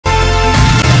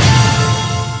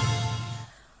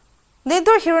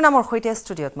নিদুৰ শিৰোনামৰ সৈতে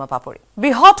ষ্টুডিঅ'ত মই পাপৰি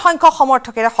বৃহৎ সংখ্যক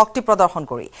সমৰ্থকেৰে শক্তি প্ৰদৰ্শন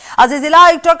কৰি আজি জিলা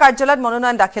আয়ুক্তৰ কাৰ্যালয়ত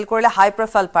মনোনয়ন দাখিল কৰিলে হাই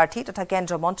প্ৰফাইল প্ৰাৰ্থী তথা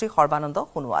কেন্দ্ৰীয় মন্ত্ৰী সৰ্বানন্দ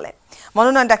সোণোৱালে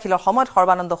মনোনয়ন দাখিলৰ সময়ত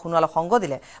সৰ্বানন্দ সোণোৱালক সংগ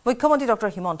দিলে মুখ্যমন্ত্ৰী ডক্টৰ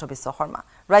হিমন্ত বিশ্ব শৰ্মা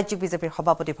ৰাজ্যিক বিজেপিৰ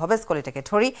সভাপতি ভৱেশ কলিতাকে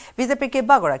ধৰি বিজেপিৰ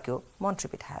কেইবাগৰাকীও মন্ত্ৰী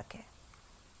বিধায়কে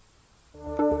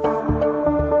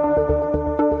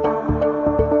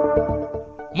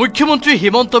মুখ্যমন্ত্ৰী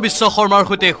হিমন্ত বিশ্ব শৰ্মাৰ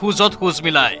সৈতে খুজত খুজ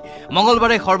মিলাই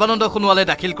মঙলবাৰে সৰ্বানন্দ সোণোৱালে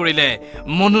দাখিল কৰিলে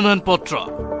মনোনয়ন পত্ৰ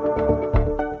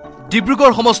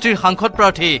ডিব্ৰুগড় সমষ্টিৰ সাংসদ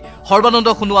প্ৰাৰ্থী সৰ্বানন্দ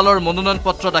সোণোৱালৰ মনোনয়ন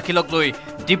পত্ৰ দাখিলক লৈ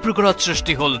ডিব্ৰুগড়ত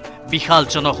সৃষ্টি হ'ল বিশাল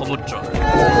জনসমুদ্ৰ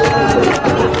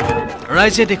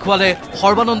ৰাইজে দেখুৱালে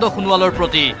সৰ্বানন্দ সোণোৱালৰ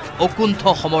প্ৰতি অকুণ্ঠ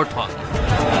সমৰ্থন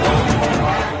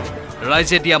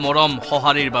ৰাইজে দিয়া মৰম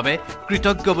সঁহাৰিৰ বাবে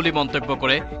কৃতজ্ঞ বুলি মন্তব্য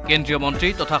কৰে কেন্দ্ৰীয় মন্ত্ৰী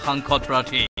তথা সাংসদ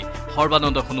প্ৰাৰ্থী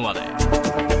সৰ্বানন্দ সোণোৱালে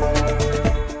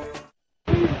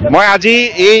মই আজি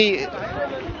এই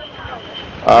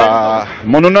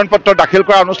মনোনয়ন পত্ৰ দাখিল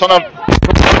কৰা অনুষ্ঠানত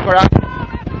কৰা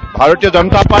ভাৰতীয়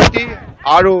জনতা পাৰ্টি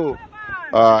আৰু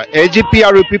এজিপি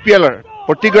আৰু ইউপিপিএলৰ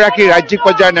প্ৰতিগৰাকী ৰাজ্যিক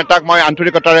পৰ্যায়ৰ নেতাক মই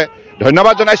আন্তৰিকতাৰে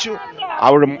ধন্যবাদ জনাইছো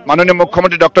আৰু মাননীয়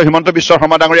মুখ্যমন্ত্ৰী ডক্টৰ হিমন্ত বিশ্ব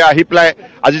শৰ্মা ডাঙৰীয়া আহি পেলাই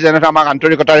আজি যেনেকৈ আমাক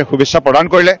আন্তৰিকতাৰে শুভেচ্ছা প্ৰদান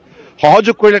কৰিলে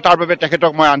সহযোগ কৰিলে তাৰ বাবে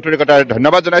তেখেতক মই আন্তৰিকতাৰে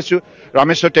ধন্যবাদ জনাইছো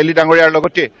ৰামেশ্বৰ তেলী ডাঙৰীয়াৰ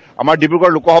লগতে আমাৰ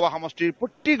ডিব্ৰুগড় লোকসভা সমষ্টিৰ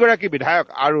প্ৰতিগৰাকী বিধায়ক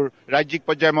আৰু ৰাজ্যিক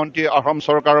পৰ্যায়ৰ মন্ত্ৰী অসম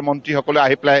চৰকাৰৰ মন্ত্ৰীসকলে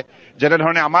আহি পেলাই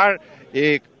যেনেধৰণে আমাৰ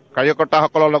এই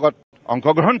কাৰ্যকৰ্তাসকলৰ লগত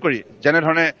অংশগ্ৰহণ কৰি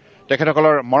যেনেধৰণে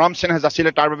তেখেতসকলৰ মৰম চেনেহ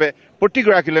যাচিলে তাৰ বাবে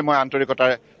প্ৰতিগৰাকীলৈ মই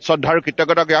আন্তৰিকতাৰে শ্ৰদ্ধা আৰু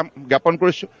কৃতজ্ঞতা জ্ঞাপন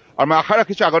কৰিছো আৰু মই আশা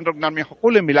ৰাখিছো আগন্তুক দিনত আমি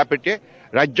সকলোৱে মিলা প্ৰীতিৰে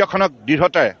ৰাজ্যখনক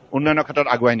দৃঢ়তাৰে উন্নয়নৰ ক্ষেত্ৰত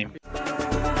আগুৱাই নিম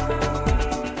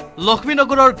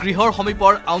লক্ষ্মীনগৰৰ গৃহৰ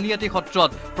সমীপৰ আউনিয়াটি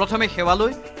সত্ৰত প্ৰথমে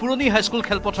সেৱালৈ পুৰণি হাইস্কুল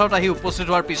খেলপথাৰত আহি উপস্থিত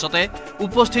হোৱাৰ পিছতে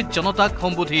উপস্থিত জনতাক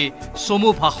সম্বোধি চমু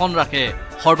ভাষণ ৰাখে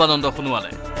সৰ্বানন্দ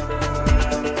সোণোৱালে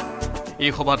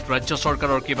এই সভাত ৰাজ্য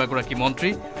চৰকাৰৰ কেইবাগৰাকী মন্ত্ৰী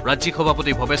ৰাজ্যিক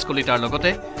সভাপতি ভৱেশ কলিতাৰ লগতে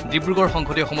ডিব্ৰুগড়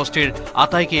সংসদীয় সমষ্টিৰ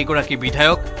আটাইকেইগৰাকী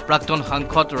বিধায়ক প্ৰাক্তন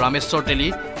সাংসদ ৰামেশ্বৰ তেলী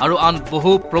আৰু আন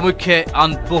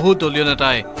বহু দলীয়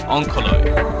নেতাই অংশ লয়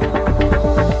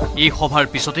এই সভাৰ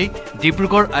পিছতেই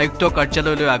ডিব্ৰুগড় আয়ুক্ত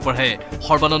কাৰ্যালয়লৈ আগবাঢ়ে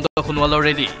সৰ্বানন্দ সোণোৱালৰ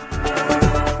ৰেলী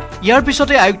ইয়াৰ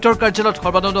পিছতে আয়ুক্তৰ কাৰ্যালয়ত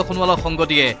সৰ্বানন্দ সোণোৱালক সংগ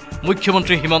দিয়ে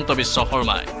মুখ্যমন্ত্ৰী হিমন্ত বিশ্ব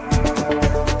শৰ্মাই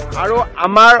আৰু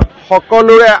আমাৰ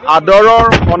সকলোৰে আদৰৰ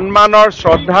সন্মানৰ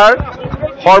শ্ৰদ্ধাৰ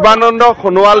সৰ্বানন্দ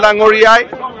সোণোৱাল ডাঙৰীয়াই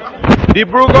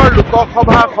ডিব্ৰুগড়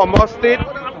লোকসভা সমষ্টিত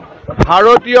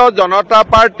ভাৰতীয় জনতা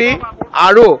পাৰ্টি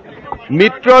আৰু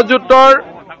মিত্ৰজোঁটৰ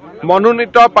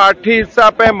মনোনীত প্ৰাৰ্থী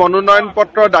হিচাপে মনোনয়ন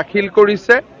পত্ৰ দাখিল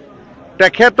কৰিছে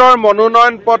তেখেতৰ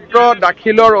মনোনয়ন পত্ৰ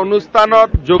দাখিলৰ অনুষ্ঠানত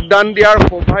যোগদান দিয়াৰ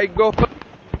সৌভাগ্য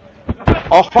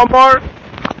অসমৰ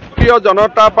ভাৰতীয়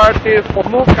জনতা পাৰ্টিৰ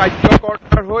সমূহ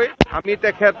কাৰ্যকৰ্তাৰ হৈ আমি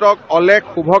তেখেতক অলেখ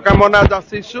শুভকামনা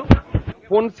যাচিছো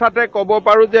পোনছাতে ক'ব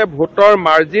পাৰো যে ভোটৰ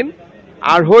মাৰ্জিন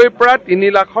 2.5 পৰা 3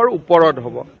 লাখৰ ওপৰত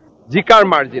হ'ব জিকাৰ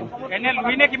মাৰ্জিন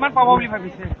কিমান পাব বুলি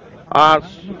ভাবিছে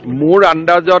মোৰ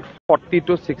আন্দাজত 40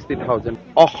 to 60,000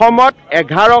 অসমত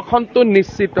 11খনটো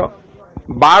নিশ্চিত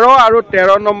 12 আৰু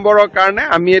 13 নম্বৰৰ কাৰণে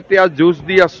আমি এতিয়া যুঁজ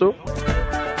দি আছো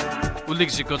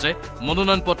উল্লেখযোগ্য যে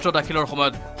মনোনয়ন পত্ৰ দাখিলৰ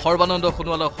সময়ত সৰ্বানন্দ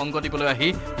সোণোৱালক সংগ দিবলৈ আহি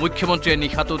মুখ্যমন্ত্ৰীয়ে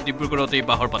নিশাটো ডিব্ৰুগড়তেই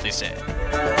বাহৰ পাতিছে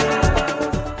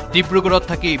ডিব্ৰুগড়ত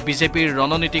থাকি বিজেপিৰ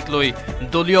ৰণনীতিক লৈ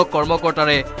দলীয়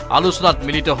কৰ্মকৰ্তাৰে আলোচনাত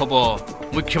মিলিত হ'ব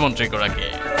মুখ্যমন্ত্ৰীগৰাকী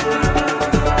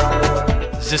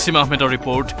জেছিম আহমেদৰ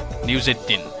report News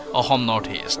 18 Assam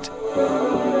Northeast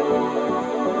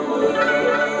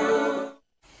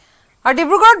R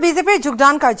ডিব্ৰুগড়ত বিজেপিৰ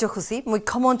যোগদান কাৰ্যসূচী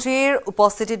মুখ্যমন্ত্ৰীৰ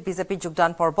উপস্থিতিত বিজেপিৰ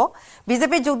যোগদান পৰ্ব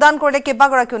বিজেপিৰ যোগদান কৰিলে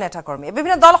কেইবাগৰাকীও নেতা কৰ্মী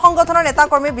বিভিন্ন দল সংগঠনৰ নেতা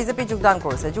কৰ্মী বিজেপিৰ যোগদান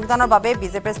কৰিছে যোগদানৰ বাবে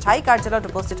বিজেপিৰ স্থায়ী কাৰ্যালয়ত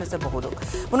উপস্থিত হৈছে বহু লোক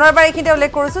পুনৰবাৰ এইখিনিতে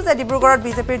উল্লেখ কৰিছো যে ডিব্ৰুগড়ত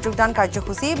বিজেপিৰ যোগদান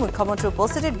কাৰ্যসূচী মুখ্যমন্ত্ৰীৰ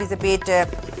উপস্থিতিত বিজেপিত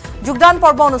যোগদান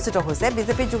পৰ্ব অনুষ্ঠিত হৈছে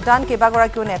বিজেপিৰ যোগদান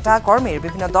কেইবাগৰাকীও নেতা কৰ্মীৰ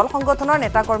বিভিন্ন দল সংগঠনৰ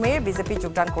নেতা কৰ্মীৰ বিজেপি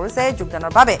যোগদান কৰিছে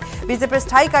যোগদানৰ বাবে বিজেপিৰ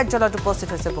স্থায়ী কাৰ্যালয়ত উপস্থিত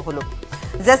হৈছে বহু লোক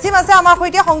জেছিম আছে আমাৰ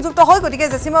সৈতে সংযুক্ত হৈ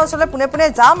গতিকে জেছিমৰ ওচৰলৈ পুনে পুনে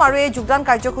যাম আৰু এই যোগদান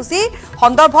কাৰ্যসূচী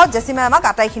সন্দৰ্ভত জেছিমে আমাক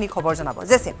আটাইখিনি খবৰ জনাব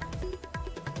জেছিম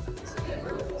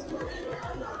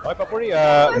হয় পাপৰি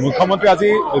মুখ্যমন্ত্ৰী আজি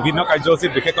বিভিন্ন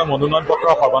কাৰ্যসূচীত বিশেষকৈ মনোনয়ন পত্ৰ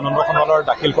সৰ্বানন্দ সোণোৱালৰ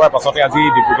দাখিল কৰাৰ পাছতে আজি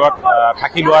ডিব্ৰুগড়ত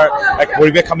থাকি লোৱাৰ এক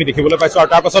পৰিৱেশ আমি দেখিবলৈ পাইছো আৰু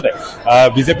তাৰ পাছতে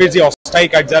বিজেপিৰ যি অস্থায়ী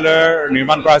কাৰ্যালয়ৰ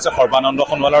নিৰ্মাণ কৰা হৈছে সৰ্বানন্দ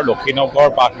সোণোৱালৰ লক্ষীনগৰ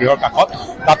বাসগৃহৰ কাষত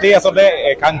তাতেই আচলতে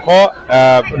একাংশ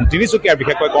তিনিচুকীয়াৰ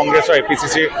বিশেষকৈ কংগ্ৰেছৰ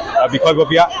এপিচিচিৰ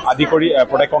বিষয়ববীয়া আদি কৰি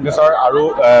প্ৰদেশ কংগ্ৰেছৰ আৰু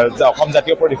অসম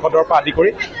জাতীয় পৰিষদৰ পৰা আদি কৰি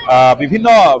বিভিন্ন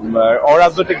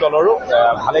অৰাজনৈতিক দলৰো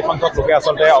ভালেসংখ্যক লোকে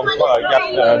আচলতে ইয়াত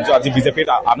আজি বিজেপিত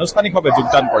আনুষ্ঠানিকভাৱে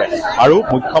যোগদান কৰে আৰু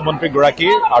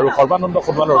মুখ্যমন্ত্ৰীগৰাকীৰ আৰু সৰ্বানন্দ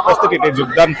সোণোৱালৰ উপস্থিতিত এই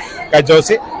যোগদান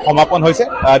কাৰ্যসূচী সমাপন হৈছে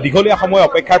দীঘলীয়া সময়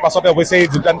অপেক্ষাৰ পাছতে অৱশ্যে এই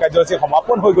যোগদান কাৰ্যসূচী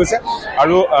সমাপন হৈ গৈছে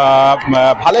আৰু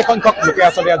ভালেসংখ্যক লোকে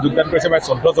আচলতে ইয়াত যোগদান কৰিছে প্ৰায়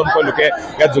 14জনকৈ লোকে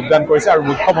ইয়াত যোগদান কৰিছে আৰু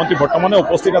মুখ্যমন্ত্ৰী বৰ্তমানে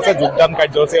উপস্থিত আছে যোগদান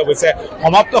কাৰ্যসূচী অৱশ্যে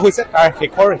সমাপ্ত হৈছে তাৰ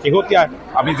শেহতীয়া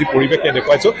আমি যি পৰিৱেশ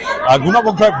দেখুৱাইছো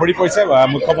গুণমুগ্ধৰে ভৰি পৰিছে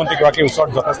মুখ্যমন্ত্ৰীগৰাকীৰ ওচৰত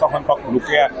যথেষ্ট সংখ্যক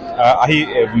লোকে আহি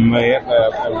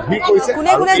ভিৰ কৰিছে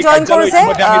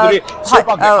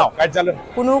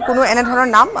কোনো এনে ধৰণৰ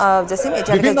নাম জেচিম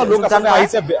বিভিন্ন লোক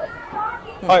আহিছে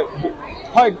হয়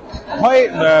হয় হয়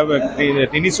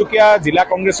তিনিচুকীয়া জিলা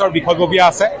কংগ্ৰেছৰ বিষয়ববীয়া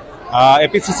আছে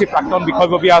এপিচিচি প্ৰাক্তন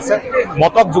বিষয়ববীয়া আছে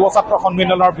মতক যুৱ ছাত্ৰ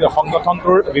সন্মিলনৰ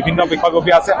সংগঠনটোৰ বিভিন্ন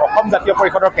বিষয়ববীয়া আছে অসম জাতীয়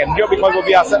পৰিষদৰ কেন্দ্ৰীয়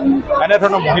বিষয়ববীয়া আছে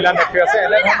এনেধৰণৰ মহিলা নেত্ৰী আছে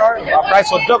এনেধৰণৰ প্ৰায়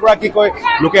 14গৰাকীকৈ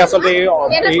লোকে আচলতে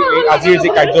আজিৰ যি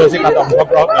কাৰ্যসূচী তাত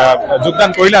অংশগ্ৰহণ যোগদান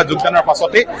কৰিলে যোগদানৰ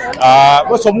পাছতেই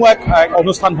চমু এক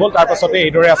অনুষ্ঠান হ'ল তাৰ পাছতে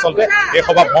এইদৰে আচলতে এই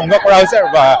সভা ভংগ কৰা হৈছে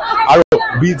আৰু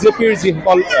বিজেপিৰ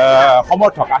যিসকল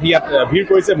সমৰ্থক আহি ইয়াত ভিৰ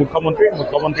কৰিছে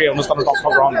মুখ্যমন্ত্ৰী অনুষ্ঠানত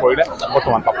অংশগ্ৰহণ কৰিলে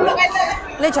বৰ্তমান পাপু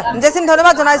জেচিম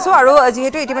ধন্যবাদ জনাইছো আৰু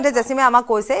যেহেতু ইতিমধ্যে জেচিমে আমাক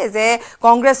কৈছে যে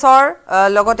কংগ্ৰেছৰ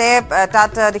লগতে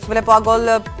তাত দেখিবলৈ পোৱা গ'ল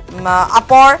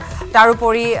আপৰ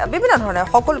তাৰোপৰি বিভিন্ন ধৰণৰ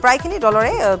সকলো প্ৰায়খিনি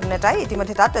দলৰে নেতাই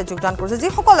ইতিমধ্যে তাত যোগদান কৰিছে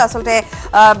যিসকল আচলতে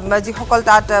যিসকল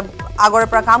তাত আগৰ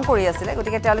পৰা কাম কৰি আছিলে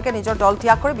গতিকে তেওঁলোকে নিজৰ দল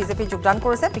ত্যাগ কৰি বিজেপি যোগদান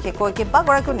কৰিছে বিশেষকৈ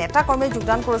কেইবাগৰাকীও নেতা কৰ্মী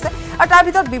যোগদান কৰিছে আৰু তাৰ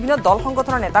ভিতৰত বিভিন্ন দল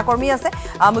সংগঠনৰ নেতা কৰ্মী আছে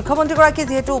মুখ্যমন্ত্ৰীগৰাকী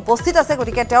যিহেতু উপস্থিত আছে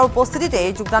গতিকে তেওঁৰ উপস্থিতিতে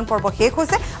এই যোগদান পৰ্ব শেষ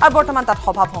হৈছে আৰু বৰ্তমান তাত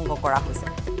সভা ভংগ কৰা হৈছে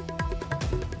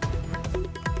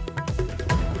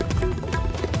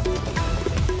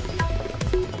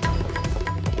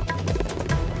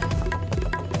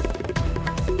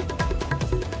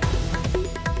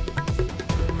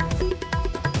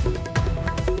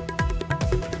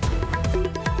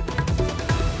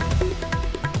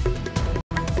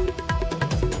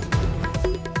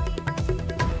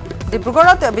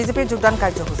ডিব্ৰুগড়ত বিজেপিৰ যোগদান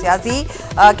কাৰ্যসূচী আজি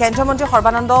কেন্দ্ৰীয় মন্ত্ৰী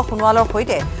সৰ্বানন্দ সোণোৱালৰ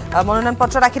সৈতে মনোনয়ন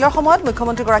পত্ৰ দাখিলৰ সময়ত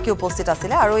মুখ্যমন্ত্ৰীগৰাকী উপস্থিত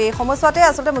আছিলে আৰু এই সময়ছোৱাতে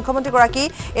আচলতে মুখ্যমন্ত্ৰীগৰাকী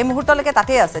এই মুহূৰ্তলৈকে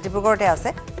তাতেই আছে ডিব্ৰুগড়তে আছে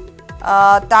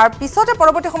তাৰ পিছতে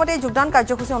পৰৱৰ্তী সময়তে এই যোগদান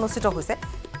কাৰ্যসূচী অনুষ্ঠিত হৈছে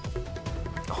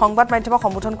সংবাদ মাধ্যমক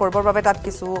সম্বোধন কৰিবৰ বাবে তাত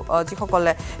কিছু যিসকল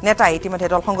নেতা ইতিমধ্যে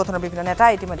দল সংগঠনৰ বিভিন্ন নেতা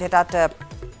ইতিমধ্যে তাত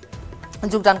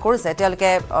যোগদান কৰিছে তেওঁলোকে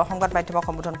সংবাদ মাধ্যমক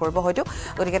সম্বোধন কৰিব হয়তো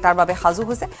গতিকে তাৰ বাবে সাজু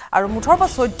হৈছে আৰু মুঠৰ পৰা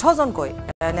 14জনকৈ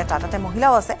নেতা তাতে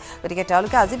মহিলাও আছে গতিকে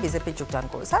তেওঁলোকে আজি বিজেপিত যোগদান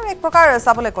কৰিছে আৰু এক প্ৰকাৰ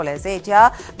চাবলৈ ক'লে যে এতিয়া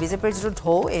বিজেপিৰ যিটো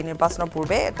ঢৌ এই নিৰ্বাচনৰ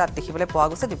পূৰ্বে তাত দেখিবলৈ পোৱা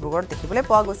গৈছে ডিব্ৰুগড়ত দেখিবলৈ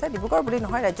পোৱা গৈছে ডিব্ৰুগড় বুলি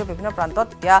নহয় ৰাজ্যৰ বিভিন্ন প্ৰান্তত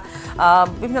এতিয়া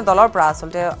বিভিন্ন দলৰ পৰা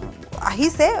আচলতে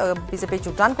আহিছে বিজেপিত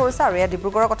যোগদান কৰিছে আৰু এয়া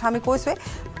ডিব্ৰুগড়ৰ কথা আমি কৈছোৱে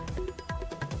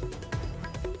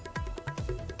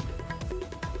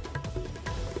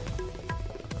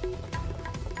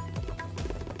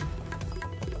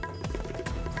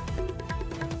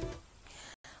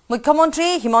মুখ্যমন্ত্ৰী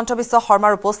হিমন্ত বিশ্ব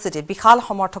শৰ্মাৰ উপস্থিতিত বিশাল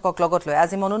সমৰ্থকক লগত লৈ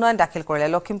আজি মনোনয়ন দাখিল কৰিলে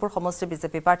লখিমপুৰ সমষ্টি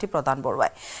বিজেপি প্ৰাৰ্থী প্ৰদান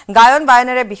বৰুৱাই গায়ন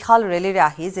বায়নেৰে বিশাল ৰেলীৰে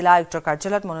আহি জিলা আয়ুক্তৰ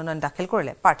কাৰ্যালয়ত মনোনয়ন দাখিল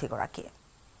কৰিলে প্ৰাৰ্থীগৰাকীয়ে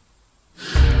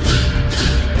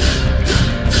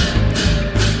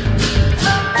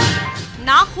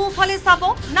না সোঁফালে চাব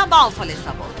না বাওঁফালে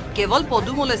চাব কেৱল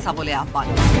পদুমলৈ চাবলৈ আহ্বান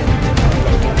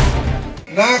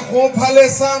না সোঁফালে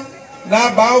চাম না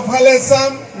বাওঁফালে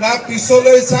চাম না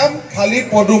পিছলৈ চাম খালি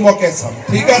পদুমকে চাম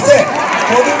ঠিক আছে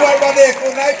পদুমৰ বাদে একো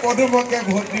নাই পদুমকে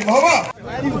ভোট দিম হ'ব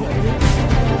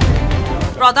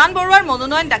প্ৰদান বৰুৱাৰ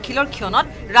মনোনয়ন দাখিলৰ ক্ষণত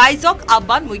ৰাইজক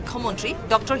আহ্বান মুখ্যমন্ত্ৰী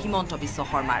ডক্টৰ হিমন্ত বিশ্ব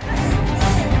শৰ্মাৰ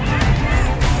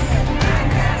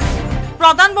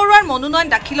প্ৰদান বৰুৱাৰ মনোনয়ন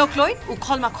দাখিলক লৈ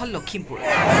উখল মাখল লখিমপুৰ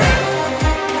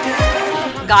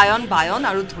গায়ন বায়ন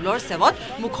আৰু ঢোলৰ সেৱত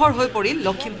মুখৰ হৈ পৰিল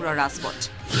লখিমপুৰৰ ৰাজপথ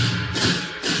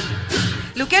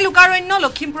লোকে লোকাৰণ্য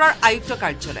লখিমপুৰৰ আয়ুক্ত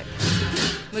কাৰ্যালয়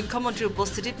মুখ্যমন্ত্ৰীৰ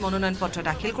উপস্থিতিত মনোনয়ন পত্ৰ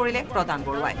দাখিল কৰিলে প্ৰদান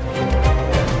বৰুৱাই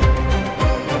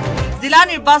জিলা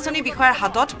নিৰ্বাচনী বিষয়াৰ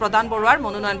হাতত প্ৰদান বৰুৱাৰ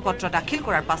মনোনয়ন পত্ৰ দাখিল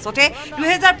কৰাৰ পাছতে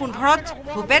 2015ত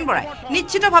ভূপেন বৰাই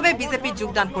নিশ্চিতভাৱে বিজেপিত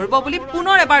যোগদান কৰিব বুলি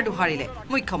পুনৰ এবাৰ দোহাৰিলে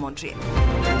মুখ্যমন্ত্ৰীয়ে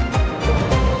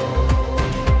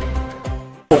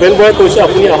ভূপেন বৰাই কৈছে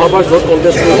আপুনি অহাবাৰ য'ত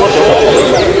কণ্টেষ্ট কৰিব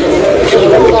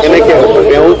কেনেকৈ হ'ব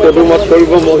তেওঁ পদুমত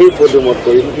কৰিব ময়ো পদুমত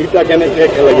কৰিম দুইটা কেনেকৈ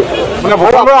একেলগে মানে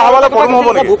ভূপেন বৰা অহাবাৰ পদুম হ'ব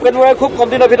নেকি ভূপেন বৰাই খুব কম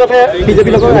দিনৰ ভিতৰতে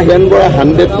বিজেপিৰ লগত ভূপেন বৰা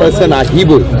 100%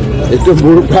 আহিবই এইটো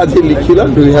মোৰ পৰা আজি লিখি লওক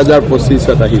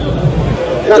 2025ত আহিব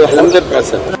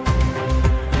 100%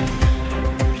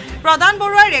 প্ৰদান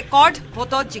বৰুৱাৰ ৰেকৰ্ড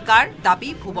ভোটত জিকাৰ দাবী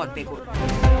ভুৱন পেগুৰ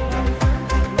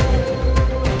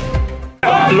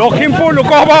লখিমপুৰ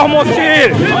লোকসভা সমষ্টিৰ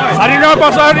স্বাধীনৰ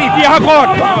পাছৰ ইতিহাসত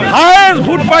হায়েষ্ট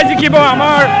ভোট পাই জিকিব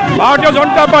আমাৰ ভাৰতীয়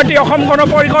জনতা পাৰ্টি অসম গণ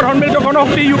পৰিষদ সন্মিলিত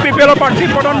গণশক্তি UPPLৰ প্ৰাৰ্থী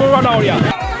প্ৰদান বৰুৱা ডাঙৰীয়া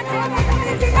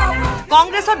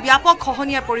কংগ্ৰেছত ব্যাপক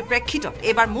খহনীয়াৰ পৰিপ্ৰেক্ষিতত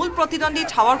এইবাৰ মূল প্ৰতিদ্বন্দ্বী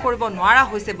ঠাৱৰ কৰিব নোৱাৰা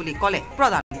হৈছে বুলি ক'লে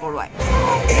প্ৰদান বৰুৱাই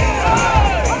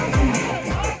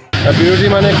বিৰোধী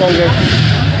মানে কংগ্ৰেছ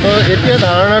তো এতিয়া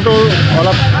ধাৰণাটো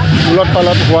অলপ উলট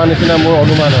পালট হোৱা নিচিনা মোৰ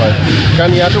অনুমান হয়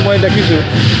কাৰণ ইয়াতো মই দেখিছোঁ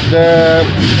যে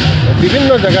বিভিন্ন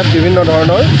জেগাত বিভিন্ন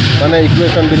ধৰণৰ মানে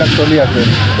ইকুৱেশ্যনবিলাক চলি আছে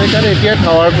সেইকাৰণে এতিয়া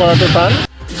ঠাৱৰ কৰাটো টান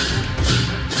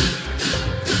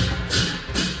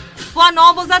পুৱা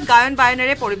 9 বজাত গায়ন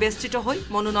বায়নেৰে পৰিবেষ্টিত হৈ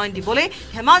মনোনয়ন দিবলৈ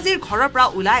ধেমাজিৰ ঘৰৰ পৰা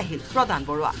ওলাই আহিল প্ৰদান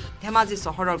বৰুৱা ধেমাজি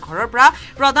চহৰৰ ঘৰৰ পৰা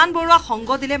প্ৰদান বৰুৱা সংগ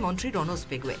দিলে মন্ত্ৰী ৰনোজ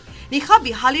পেগুৱে নিশা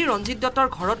বিহালী ৰঞ্জিত দত্তৰ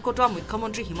ঘৰত কটোৱা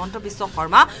মুখ্যমন্ত্ৰী হিমন্ত বিশ্ব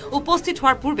শৰ্মা উপস্থিত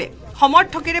হোৱাৰ পূৰ্বে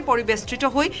সমৰ্থকেৰে পৰিবেষ্টিত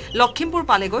হৈ লখিমপুৰ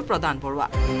পালেগৈ প্ৰদান বৰুৱা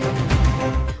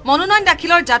মনোনয়ন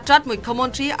দাখিলৰ যাত্ৰাত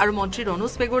মুখ্যমন্ত্ৰী আৰু মন্ত্ৰী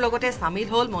ৰনোজ পেগুৰ লগতে সামিল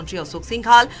হ'ল মন্ত্ৰী অশোক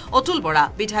সিংহাল অতুল বৰা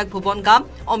বিধায়ক ভুৱন গাম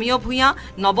অমিয় ভূঞা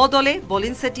নৱদলে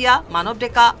বলিন চেতিয়া মানৱ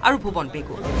ডেকা আৰু ভুৱন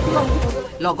পেগু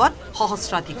লগত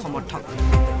সহস্ৰাধিক সমৰ্থক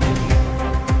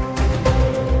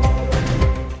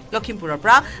লখিমপুৰৰ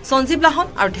পৰা সঞ্জীৱ লাহন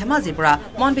আৰু ধেমাজিৰ পৰা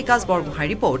মন বিকাশ Borgohain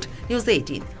report news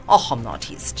 18 Assam north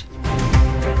east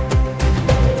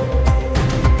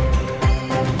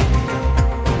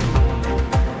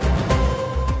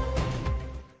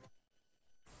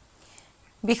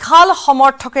বিশাল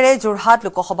সমৰ্থকেৰে যোৰহাট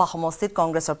লোকসভা সমষ্টিত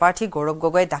কংগ্ৰেছৰ প্ৰাৰ্থী গৌৰৱ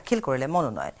গগৈয়ে দাখিল কৰিলে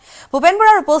মনোনয়ন ভূপেন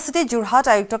বৰাৰ উপস্থিতিত যোৰহাট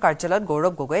আয়ুক্ত কাৰ্যালয়ত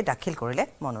গৌৰৱ গগৈয়ে দাখিল কৰিলে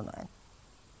মনোনয়ন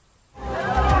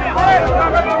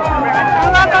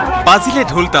বাজিলে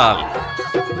ঢোলতাল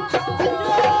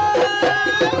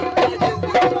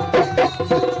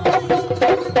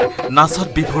নাচত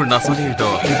বিভোৰ নাচনীৰ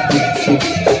দল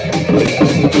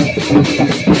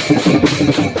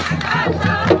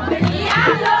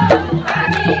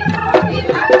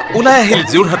ওলাই আহিল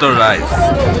যোৰহাটৰ ৰাইজ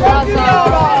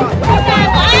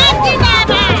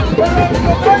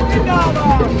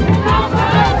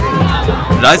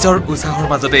ৰাইজৰ উৎসাহৰ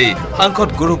মাজতেই সাংসদ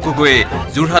গৌৰৱ গগৈয়ে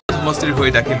যোৰহাট সমষ্টিৰ হৈ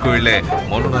দাখিল কৰিলে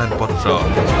মনোনয়ন পত্ৰ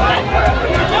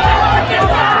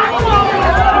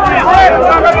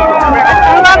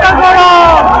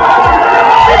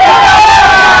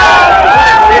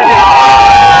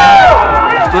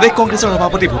প্ৰদেশ কংগ্ৰেছৰ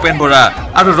সভাপতি ভূপেন বৰা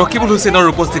আৰু ৰকিবুল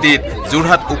হুছেইনৰ উপস্থিতিত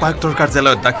যোৰহাট উপায়ুক্তৰ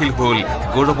কাৰ্যালয়ত দাখিল হ'ল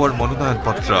গৌৰৱৰ মনোনয়ন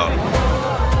পত্ৰ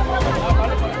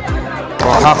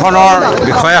প্ৰশাসনৰ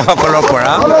বিষয়াসকলৰ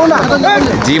পৰা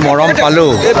যি মৰম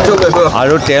পালোঁ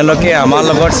আৰু তেওঁলোকে আমাৰ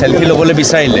লগত চেলফি ল'বলৈ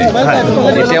বিচাৰিলে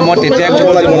এতিয়া মই তেতিয়াই ক'ব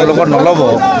লাগে মোৰ লগত নল'ব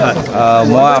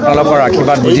মই আপোনালোকৰ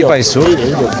আশীৰ্বাদ বুজি পাইছোঁ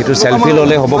কিন্তু চেলফি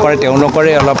ল'লে হ'ব পাৰে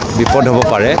তেওঁলোকৰে অলপ বিপদ হ'ব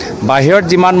পাৰে বাহিৰত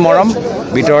যিমান মৰম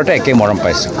ভিতৰতে একে মৰম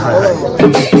পাইছোঁ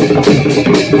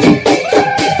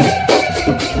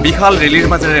বিশাল ৰেলীৰ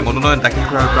মাজেৰে মনোনয়ন দাখিল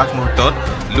কৰাৰ প্ৰাক মুহূৰ্তত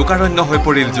লোকাৰণ্য হৈ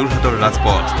পৰিল যোৰহাটৰ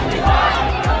ৰাজপথ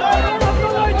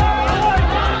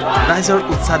ৰাইজৰ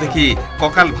উৎসাহ দেখি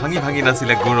কঁকাল ভাঙি ভাঙি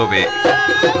নাছিলে গৌৰৱে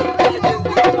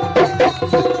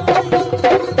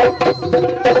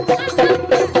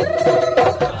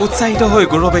উৎসাহিত হৈ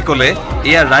গৌৰৱে ক'লে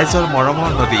এয়া ৰাইজৰ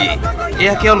মৰমৰ নদী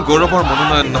এয়া কেৱল গৌৰৱৰ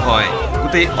মনোনয়ন নহয়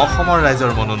গোটেই অসমৰ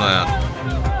ৰাইজৰ মনোনয়ন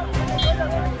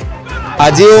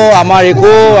আজিও আমাৰ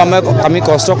একো আমি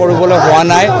কষ্ট কৰিবলৈ হোৱা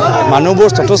নাই মানুহবোৰ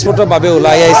স্বতঃস্ফূৰ্তভাৱে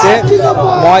ওলাই আহিছে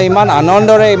মই ইমান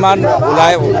আনন্দৰে ইমান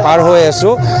ওলাই পাৰ হৈ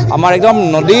আছোঁ আমাৰ একদম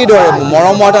নদীৰ দৰে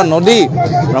মৰমৰ এটা নদী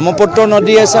ব্ৰহ্মপুত্ৰ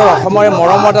নদী আছে অসমৰে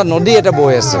মৰমৰ এটা নদী এটা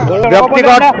বৈ আছে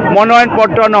ব্যক্তিগত মনোনয়ন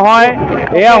পত্ৰ নহয়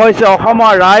এয়া হৈছে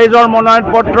অসমৰ ৰাইজৰ মনোনয়ন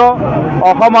পত্ৰ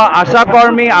অসমৰ আশা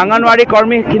কৰ্মী আংগনৱাড়ী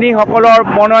কৰ্মীখিনিসকলৰ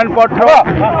মনোনয়ন পত্ৰ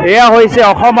এয়া হৈছে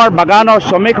অসমৰ বাগানৰ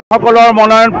শ্ৰমিকসকলৰ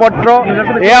মনোনয়ন পত্ৰ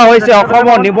এয়া হৈছে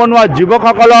অসমৰ নিবনুৱা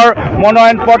যুৱকসকলৰ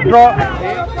মনোনয়ন পত্ৰ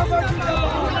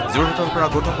যোৰহাটৰ পৰা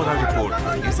গৌতম বৰাৰ report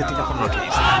news 18 Assam north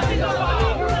east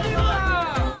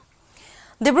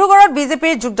ডিব্ৰুগড়ত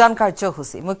বিজেপিৰ যোগদান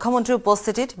কাৰ্যসূচী মুখ্যমন্ত্ৰীৰ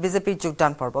উপস্থিতিত বিজেপিৰ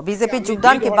যোগদান পৰ্ব বিজেপিৰ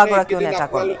যোগদান কেইবাগৰাকীও নেতা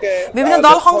কৰ্মী বিভিন্ন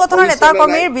দল সংগঠনৰ নেতা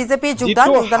কৰ্মীৰ বিজেপিৰ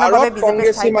যোগদানৰ বাবে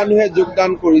কংগ্ৰেছী মানুহে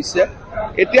যোগদান কৰিছে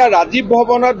এতিয়া ৰাজীৱ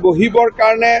ভৱনত বহিবৰ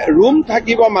কাৰণে ৰুম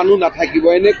থাকিব মানুহ নাথাকিব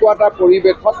এনেকুৱা এটা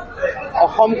পৰিৱেশত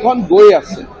অসমখন গৈ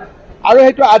আছে আৰু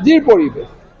সেইটো আজিৰ পৰিৱেশ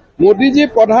মোদীজী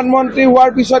প্ৰধানমন্ত্ৰী হোৱাৰ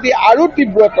পিছত আৰু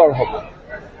তীব্ৰতৰ হ'ব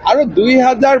আৰু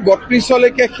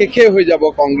 2032লৈকে শেষে হৈ যাব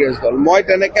কংগ্ৰেছ দল মই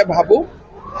তেনেকে ভাবো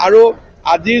আৰু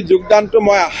আজি যোগদানটো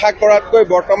মই আশা কৰাতকৈ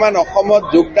বৰ্তমান অসমত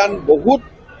যোগদান বহুত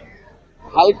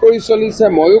ভাল কৰি চলিছে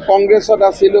ময়ো কংগ্ৰেছত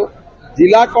আছিলোঁ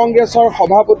জিলা কংগ্ৰেছৰ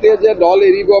সভাপতিয়ে যে দল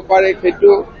এৰিব পাৰে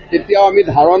সেইটো তেতিয়াও আমি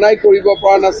ধাৰণাই কৰিব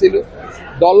পৰা নাছিলোঁ।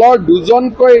 দলৰ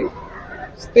দুজনকৈ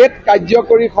ষ্টেট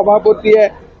কাৰ্যকৰী সভাপতিয়ে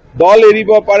দল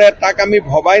এৰিব পাৰে তাক আমি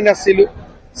ভবাই নাছিলোঁ।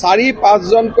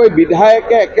 4-5জনকৈ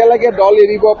বিধায়কে একেলগে দল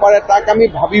এৰিব পাৰে তাক আমি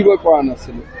ভাবিবই পৰা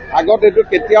নাছিলোঁ। আগত এইটো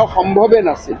কেতিয়াও সম্ভৱেই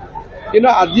নাছিল, কিন্তু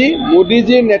আজি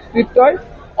মোদীজীৰ নেতৃত্বই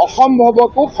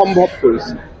অসম্ভৱকো সম্ভৱ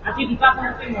কৰিছে।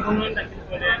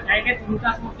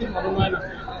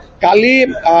 কালি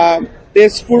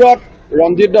তেজপুৰত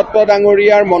ৰঞ্জিত দত্ত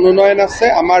ডাঙৰীয়াৰ মনোনয়ন আছে,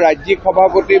 আমাৰ ৰাজ্যিক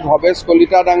সভাপতি ভৱেশ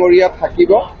কলিতা ডাঙৰীয়া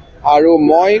থাকিব, আৰু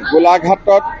মই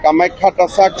গোলাঘাটত কামাখ্যা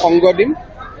তাছাক সংগ দিম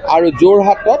আৰু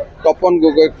যোৰহাটত তপন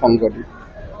গগৈক সংগ দিম।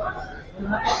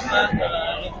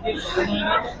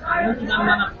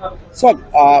 চব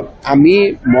আমি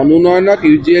মনোনয়নত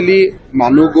ইউজুৱেলি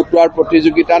মানুহ গোটোৱাৰ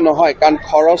প্ৰতিযোগিতা নহয়, কাৰণ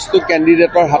খৰচটো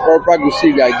কেণ্ডিডেটৰ হাতৰ পৰা গুচি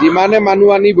যায়। যিমানে মানুহ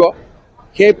আনিব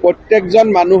সেই প্ৰত্যেকজন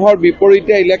মানুহৰ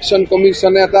বিপৰীতে ইলেকশ্যন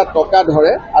কমিশ্যনে এটা টকা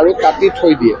ধৰে আৰু কাটি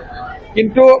থৈ দিয়ে।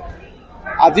 কিন্তু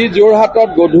আজি যোৰহাটত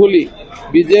গধূলি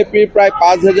বিজেপিৰ প্ৰায়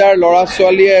 5,000 ল'ৰা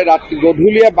ছোৱালীয়ে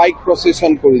গধূলিয়ে বাইক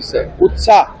প্ৰচেছন কৰিছে।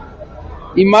 উৎসাহ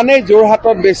ইমানেই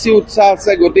যোৰহাটত বেছি উৎসাহ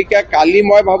আছে, গতিকে কালি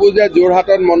মই ভাবোঁ যে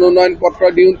যোৰহাটত মনোনয়ন পত্ৰ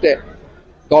দিওঁতে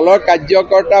দলৰ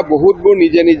কাৰ্যকৰ্তা বহুতবোৰ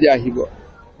নিজে নিজে আহিব।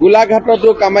 গোলাঘাটতো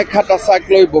কামাখ্যা তাছাক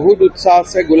লৈ বহুত উৎসাহ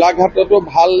আছে, গোলাঘাটতো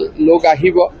ভাল লোক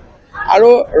আহিব। আৰু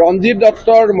ৰঞ্জিত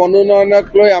দত্তৰ মনোনয়নক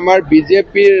লৈ আমাৰ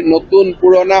বিজেপিৰ নতুন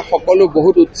পুৰণা সকলো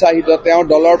বহুত উৎসাহিত। তেওঁ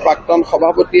দলৰ প্ৰাক্তন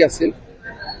সভাপতি আছিল।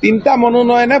 3টা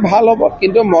মনোনয়নে ভাল হ'ব,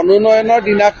 কিন্তু মনোনয়নৰ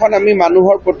দিনাখন আমি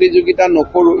মানুহৰ প্ৰতিযোগিতা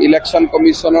নকৰোঁ। ইলেকশ্যন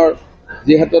কমিশ্যনৰ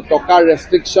যিহেতু টকাৰ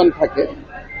ৰেষ্ট্ৰিকশ্যন থাকে,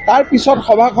 তাৰ পিছত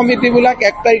সভা সমিতিবিলাক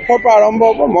 1 তাৰিখৰ পৰা আৰম্ভ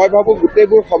হ'ব। মই ভাবোঁ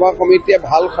গোটেইবোৰ সভা সমিতিয়ে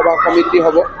ভাল সভা সমিতি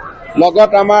হ'ব।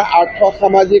 লগত আমাৰ আৰ্থ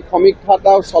সামাজিক সমীক্ষা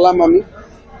এটাও চলাম আমি,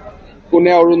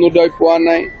 কোনে অৰুণোদয় পোৱা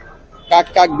নাই, কাক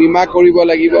কাক বীমা কৰিব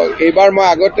লাগিব। এইবাৰ মই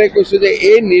আগতে কৈছোঁ যে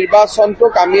এই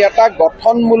নিৰ্বাচনটোক আমি এটা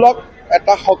গঠনমূলক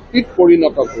এটা শক্তিত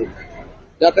পৰিণত কৰিম,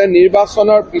 যাতে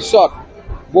নিৰ্বাচনৰ পিছত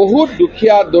বহুত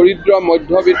দুখীয়া দৰিদ্ৰ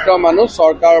মধ্যবিত্ত মানুহ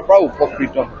চৰকাৰৰ পৰা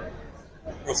উপকৃত হয়।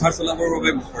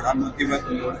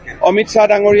 অমিত শ্বাহ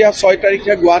ডাঙৰীয়া 6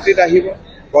 তাৰিখে গুৱাহাটীত আহিব,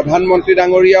 প্ৰধানমন্ত্ৰী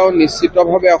ডাঙৰীয়াও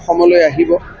নিশ্চিতভাৱে অসমলৈ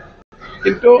আহিব।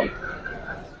 কিন্তু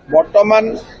বৰ্তমান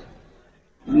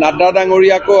নাড্ডা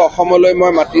ডাঙৰীয়াকো অসমলৈ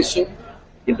মই মাতিছোঁ।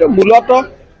 কিন্তু মূলতঃ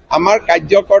আমাৰ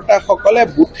কাৰ্যকৰ্তাসকলে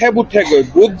বুথে বুথে গৈ,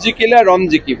 বুথ জিকিলে ৰণ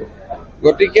জিকিব।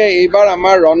 গতিকে এইবাৰ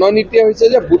আমাৰ ৰণনীতি হৈছে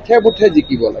যে বুথে বুথে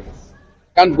জিকিব লাগে,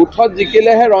 কাৰণ বুথত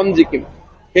জিকিলেহে ৰণ জিকিম,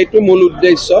 সেইটো মূল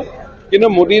উদ্দেশ্য। কিন্তু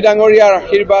মোদী ডাঙৰীয়াৰ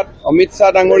আশীৰ্বাদ, অমিত শ্বাহ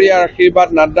ডাঙৰীয়াৰ আশীৰ্বাদ,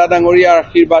 নাড্ডা ডাঙৰীয়াৰ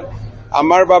আশীৰ্বাদ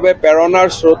আমাৰ বাবে প্ৰেৰণাৰ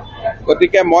স্ৰোত।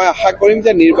 গতিকে মই আশা কৰিম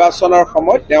যে নিৰ্বাচনৰ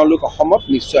সময়ত তেওঁলোক অসমত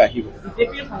নিশ্চয় আহিব।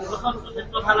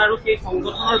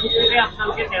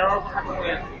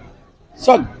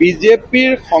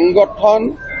 বিজেপিৰ সংগঠন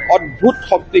অদ্ভুত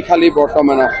শক্তিশালী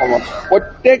বৰ্তমান অসমত।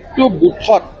 প্ৰত্যেকটো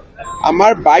বুথত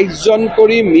আমাৰ 22জন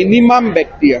কৰি মিনিমাম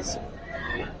ব্যক্তি আছে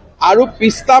আৰু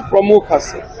 5টা প্ৰমুখ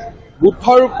আছে।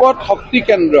 বুথৰ ওপৰত শক্তি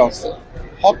কেন্দ্ৰ আছে,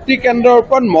 শক্তি কেন্দ্ৰৰ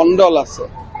ওপৰত মণ্ডল আছে,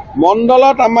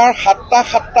 মণ্ডলত আমাৰ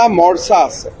 7টা মৰ্চা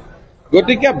আছে।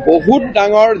 গতিকে বহুত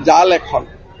ডাঙৰ জাল এখন,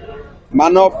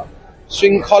 মানৱ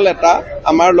শৃংখল এটা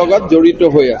আমাৰ লগত জড়িত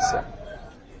হৈ আছে।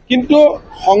 কিন্তু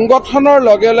সংগঠনৰ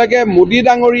লগে লগে মোদী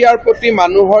ডাঙৰীয়াৰ প্ৰতি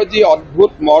মানুহৰ যি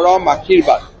অদ্ভুত মৰম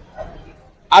আশীৰ্বাদ,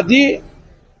 আজি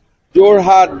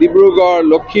যোৰহাট, ডিব্ৰুগড়,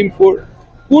 লখিমপুৰ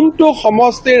কোনটো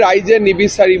সমষ্টিৰ ৰাইজে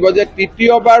নিবিচাৰিব যে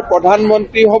তৃতীয়বাৰ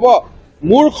প্ৰধানমন্ত্ৰী হ'ব,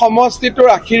 মোৰ সমষ্টিটোৰ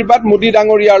আশীৰ্বাদ মোদী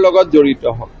ডাঙৰীয়াৰ লগত জড়িত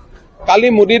হ'ব। কালি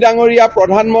মোদী ডাঙৰীয়া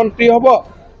প্ৰধানমন্ত্ৰী হ'ব,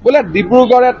 বোলে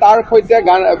ডিব্ৰুগড়ে তাৰ সৈতে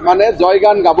মানে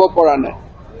জয়গান গাব পৰা নাই,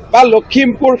 বা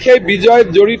লখিমপুৰ সেই বিজয়ত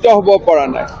জড়িত হ'ব পৰা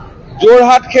নাই,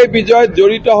 যোৰহাট সেই বিজয়ত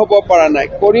জড়িত হ'ব পৰা নাই,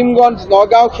 কৰিমগঞ্জ,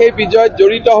 নগাঁও সেই বিজয়ত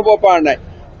জড়িত হ'ব পৰা নাই।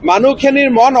 মানুহখিনিৰ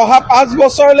মন অহা 5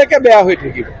 বছৰলৈকে বেয়া হৈ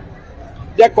থাকিব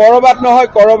যে কৰবাত নহয়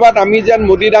কৰবাত আমি যেন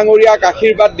মোদী ডাঙৰীয়াক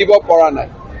আশীৰ্বাদ দিব পৰা নাই।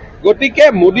 গতিকে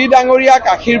মোদী ডাঙৰীয়াক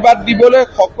আশীৰ্বাদ দিবলৈ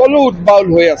সকলো উদ্বাউল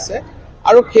হৈ আছে,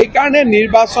 আৰু সেইকাৰণে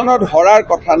নিৰ্বাচনত হৰাৰ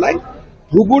কথা নাই।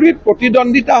 ধুবুৰীত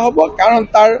প্ৰতিদ্বন্দ্বিতা হ'ব, কাৰণ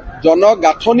তাৰ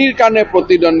জনগাঁথনিৰ কাৰণে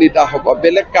প্ৰতিদ্বন্দ্বিতা হ'ব,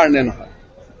 বেলেগ কাৰণে নহয়।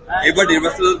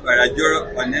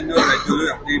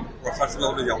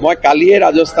 মই কালিয়ে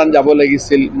ৰাজস্থান যাব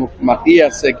লাগিছিল, মোক মাতি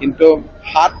আছে, কিন্তু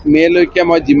 7 মে'লৈকে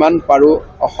মই যিমান পাৰোঁ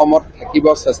অসমত থাকিব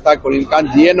চেষ্টা কৰিম। কাৰণ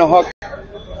যিয়ে নহওক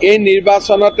এই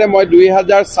নিৰ্বাচনতে মই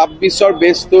 2026ৰ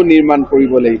বেছটো নিৰ্মাণ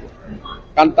কৰিব লাগিব,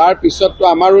 কাৰণ তাৰ পিছততো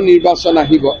আমাৰো নিৰ্বাচন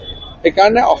আহিব।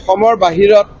 সেইকাৰণে অসমৰ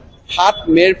বাহিৰত 7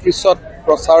 মে'ৰ পিছত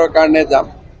প্ৰচাৰৰ কাৰণে যাম।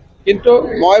 কিন্তু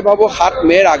মই ভাবোঁ 7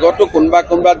 মে'ৰ আগতো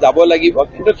কোনোবা যাব লাগিব,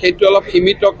 কিন্তু সেইটো অলপ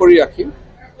সীমিত কৰি ৰাখিম।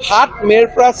 7 মে'ৰ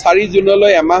পৰা 4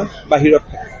 জুনলৈ এমাহ বাহিৰত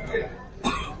থাকিম।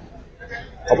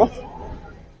 হ'ব।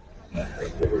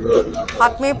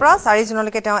 7 মে'ৰ পৰা 4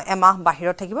 জুনলৈকে তেওঁ এমাহ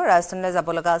বাহিৰত থাকিব ৰাজস্থানলৈ যাব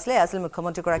লগা আছিল আছিল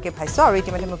মুখ্যমন্ত্ৰীগৰাকী ভাষ্য আৰু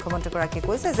ইতিমধ্যে মুখ্যমন্ত্ৰীগৰাকী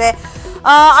কৈছে যে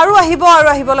আৰু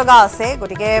আহিব লগা আছে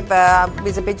গতিকে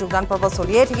বিজেপি যোগদান পৰ্ব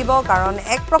চলিয়ে থাকিব কাৰণ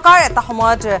এক প্ৰকাৰ এটা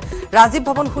সময়ত ৰাজীৱ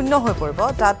ভৱন শূন্য হৈ পৰিব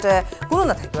তাত কোনো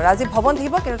নাথাকিব ৰাজীৱ ভৱন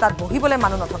থাকিব কিন্তু তাত বহিবলৈ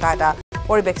মানুহ নথকা এটা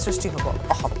পৰিৱেশ সৃষ্টি হ'ব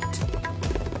অসমত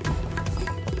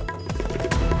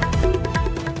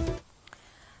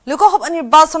লোকসভা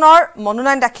নিৰ্বাচনৰ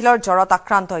মনোনয়ন দাখিলৰ জ্বৰত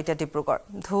আক্ৰান্ত এতিয়া ডিব্ৰুগড়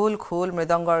ঢোল খোল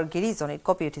মৃদংগৰ গিৰিজনীত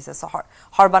কঁপি উঠিছে চহৰ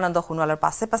সৰ্বানন্দ সোণোৱালৰ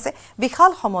পাছে পাছে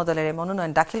বিশাল সমদলেৰে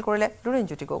মনোনয়ন দাখিল কৰিলে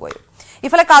লুৰিণজ্যোতি গগৈ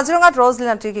ইফালে কাজিৰঙাত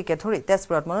ৰজলীনা তিৰ্কীকে ধৰি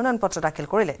তেজপুৰত মনোনয়ন পত্ৰ দাখিল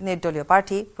কৰিলে নিৰ্দলীয়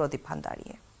প্ৰাৰ্থী প্ৰদীপ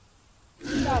ভাণ্ডাৰীয়ে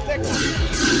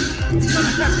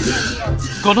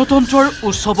গণতন্ত্ৰৰ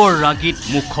উৎসৱৰ ৰাগীত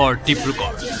মুখৰ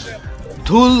ডিব্ৰুগড়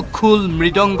ঢোল খোল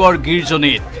মৃদংগৰ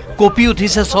গিৰিজনীত কঁপি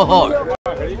উঠিছে চহৰ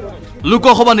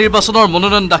লোকসভা নিৰ্বাচনৰ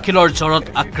মনোনয়ন দাখিলৰ জ্বৰত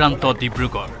আক্ৰান্ত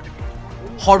ডিব্ৰুগড়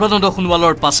সৰ্বানন্দ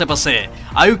সোণোৱালৰ পাছে পাছে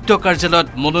আয়ুক্ত কাৰ্যালয়ত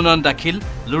মনোনয়ন দাখিল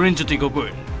লুৰিণজ্যোতি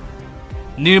গগৈৰ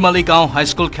নিৰ্মালী গাঁও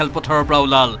হাইস্কুল খেলপথাৰৰ পৰা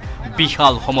ওলাল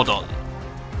বিশাল সমদল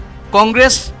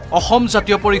কংগ্ৰেছ অসম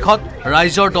জাতীয় পৰিষদ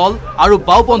ৰাইজৰ দল আৰু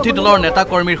বাওপন্থী দলৰ নেতা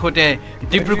কৰ্মীৰ সৈতে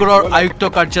ডিব্ৰুগড়ৰ আয়ুক্ত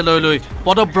কাৰ্যালয়লৈ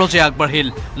পদব্ৰজে আগবাঢ়িল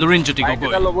লুৰিণজ্যোতি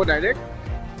গগৈ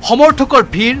সমৰ্থকৰ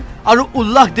ভিৰ আৰু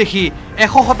উল্লাস দেখি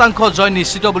 100% জয়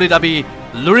নিশ্চিত বুলি দাবী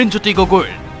লুৰিণজ্যোতি গগৈৰ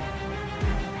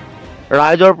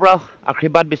ৰাইজৰ পৰা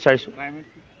আশীৰ্বাদ বিচাৰিছো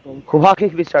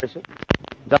শুভাশীষ বিচাৰিছো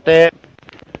যাতে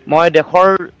মই দেশৰ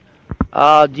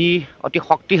যি অতি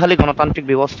শক্তিশালী গণতান্ত্ৰিক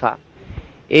ব্যৱস্থা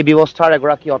এই ব্যৱস্থাৰ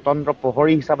এগৰাকী অতন্ত্ৰ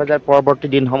প্ৰহৰী হিচাপে যে পৰৱৰ্তী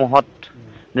দিনসমূহত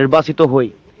নিৰ্বাচিত হৈ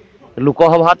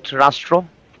লোকসভাত ৰাষ্ট্ৰ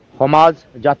সমাজ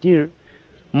জাতিৰ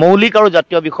মৌলিক আৰু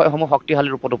জাতীয় বিষয়সমূহ শক্তিশালী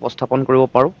ৰূপত উপস্থাপন কৰিব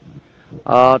পাৰোঁ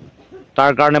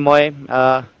তাৰ কাৰণে মই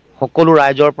সকলো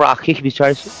ৰাইজৰ পৰা আশীষ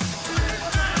বিচাৰিছো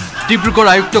ডিব্ৰুগড়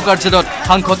আয়ুক্ত কাৰ্যালয়ত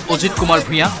সাংসদ অজিত কুমাৰ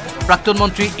ভূঞা প্ৰাক্তন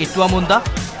মন্ত্ৰী ইটুৱা মুণ্ডা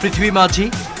পৃথ্বী মাঝি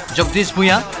জগদীশ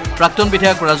ভূঞা প্ৰাক্তন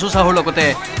বিধায়ক ৰাজু সাহুৰ লগতে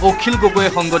অখিল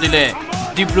গগৈয়ে সংগ দিলে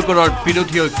ডিব্ৰুগড়ৰ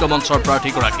বিৰোধী ঐক্য মঞ্চৰ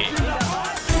প্ৰাৰ্থীগৰাকী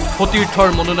সতীৰ্থৰ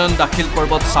মনোনয়ন দাখিল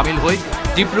পৰ্বত চামিল হৈ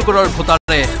ডিব্ৰুগড়ৰ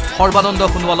ভোটাৰে সৰ্বানন্দ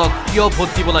সোণোৱালক কিয় ভোট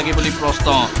দিব লাগে বুলি প্ৰশ্ন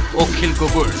অখিল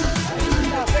গগৈৰ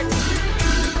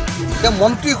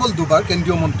মন্ত্ৰী হ'ল দুবাৰ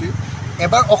কেন্দ্ৰীয় মন্ত্ৰী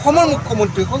এবাৰ অসমৰ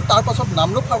মুখ্যমন্ত্ৰী হ'ল তাৰ পাছত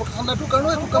নামৰূপ সাংসদটোৰ কাৰণে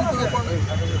একো কাম কৰিব পৰা নাই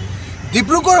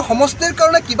ডিব্ৰুগড় সমষ্টিৰ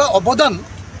কাৰণে কিবা অৱদান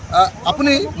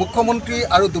আপুনি মুখ্যমন্ত্ৰী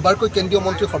আৰু দুবাৰকৈ কেন্দ্ৰীয়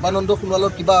মন্ত্ৰী সৰ্বানন্দ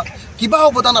সোণোৱালৰ কিবা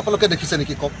অৱদান আপোনালোকে দেখিছে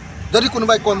নেকি কওক যদি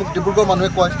কোনোবাই কয় মোক ডিব্ৰুগড় মানুহে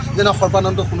কয় যে না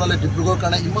সৰ্বানন্দ সোণোৱালে ডিব্ৰুগড়ৰ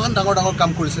কাৰণে ইমান ডাঙৰ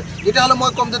কাম কৰিছে তেতিয়াহ'লে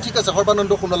মই ক'ম যে ঠিক আছে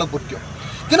সৰ্বানন্দ সোণোৱালক ভোট দিয়ক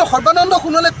কিন্তু সৰ্বানন্দ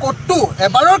সোণোৱালে ক'তো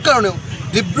এবাৰৰ কাৰণেও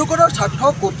ডিব্ৰুগড়ৰ স্বাৰ্থ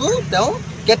ক'তো তেওঁ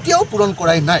কেতিয়াও পূৰণ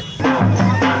কৰাই নাই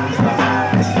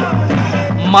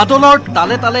মাদলৰ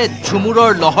তালে তালে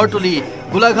ঝুমুৰৰ লহৰ তুলি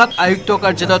গোলাঘাট আয়ুক্ত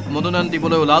কাৰ্যালয়ত মনোনয়ন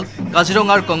দিবলৈ ওলাল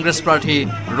কাজিৰঙাৰ কংগ্ৰেছ প্ৰাৰ্থী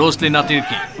ৰজলীনা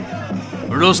তিৰ্কী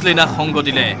ৰজলীনাক সংগ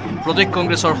দিলে প্ৰদেশ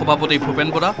কংগ্ৰেছৰ সভাপতি ভূপেন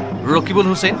বৰা ৰকিবুল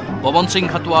হুছেইন পৱন সিং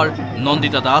হাটোৱাৰ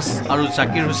নন্দিতা দাস আৰু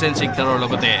জাকিৰ হুছেইন চিকদাৰৰ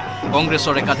লগতে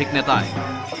কংগ্ৰেছৰ একাধিক নেতাই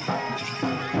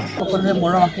সকলোৰে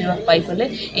মৰম আশীৰ্বাদ পাই পেলাই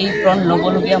এই প্ৰণ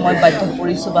ল'বলগীয়া মই বাধ্য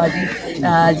পৰিছোঁ বা আজি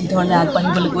যিধৰণে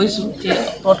আগবাঢ়িবলৈ গৈছোঁ যে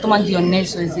বৰ্তমান যি অন্যায়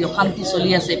যি অশান্তি চলি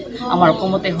আছে আমাৰ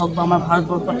অসমতে হওক বা আমাৰ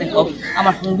ভাৰতবৰ্ষতে হওক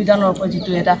আমাৰ সংবিধানৰ ওপৰত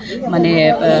যিটো এটা মানে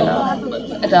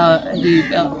এটা হেৰি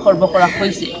খৰ্ব কৰা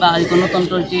হৈছে বা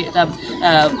গণতন্ত্ৰৰ যি এটা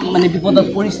মানে বিপদত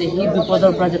পৰিছে সেই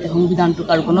বিপদৰ পৰা যাতে সংবিধানটোক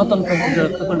আৰু গণতন্ত্ৰক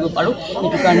ৰক্ষা কৰিব পাৰোঁ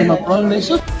সেইটো কাৰণে মই প্ৰণ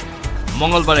লৈছোঁ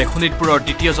মঙলবাৰে শোণিতপুৰৰ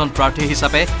দ্বিতীয়জন প্ৰাৰ্থী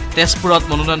হিচাপে তেজপুৰত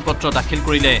মনোনয়ন পত্ৰ দাখিল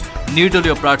কৰিলে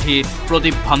নিৰ্দলীয় প্ৰাৰ্থী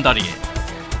প্ৰদীপ ভাণ্ডাৰীয়ে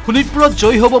শোণিতপুৰত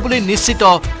জয়ী হ'ব বুলি নিশ্চিত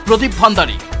প্ৰদীপ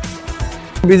ভাণ্ডাৰী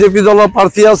বিজেপি দলৰ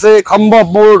প্ৰাৰ্থী আছে সম্ভৱ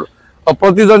মোৰ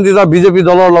প্ৰতিদ্বন্দ্বিতা বিজেপি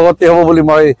দলৰ লগতে হ'ব বুলি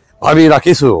মই ভাবি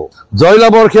ৰাখিছোঁ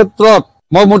জয়লাভৰ ক্ষেত্ৰত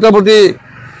মই মোটামুটি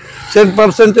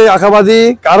 100% আশাবাদী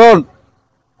কাৰণ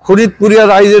শোণিতপুৰীয়া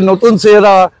ৰাইজে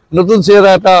নতুন চেহেৰা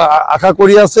এটা আশা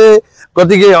কৰি আছে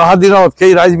গতিকে অহা দিনত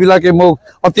সেই ৰাইজবিলাকে মোক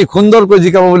অতি সুন্দৰকৈ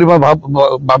জিকাব বুলি মই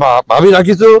ভাবি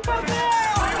ৰাখিছোঁ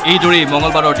এইদৰেই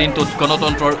মঙলবাৰৰ দিনটোত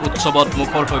গণতন্ত্ৰৰ উৎসৱত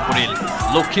মুখৰ হৈ পৰিল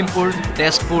লখিমপুৰ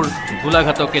তেজপুৰ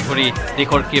গোলাঘাটকে ধৰি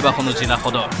দেশৰ কেইবাখনো জিলা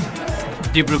সদৰ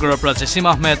ডিব্ৰুগড়ৰ পৰা জেছিম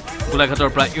আহমেদ গোলাঘাটৰ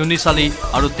পৰা ইউনিছ আলী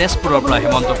আৰু তেজপুৰৰ পৰা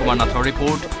হেমন্ত কুমাৰ নাথৰ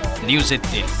report news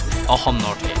 18 Assam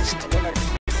north east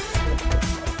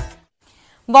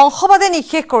বংশবাদে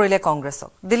নিষেধ কৰিলে কংগ্ৰেছক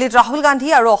দিল্লীত ৰাহুল গান্ধী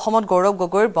আৰু অসমত গৌৰৱ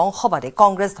গগৈৰ বংশবাদে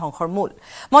কংগ্ৰেছ ধ্বংসৰ মূল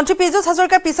মন্ত্ৰী পীযুষ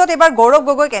হাজৰিকাৰ পিছত এবাৰ গৌৰৱ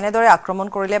গগৈক এনেদৰে আক্ৰমণ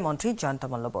কৰিলে মন্ত্ৰী জয়ন্ত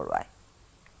মল্ল বৰুৱাই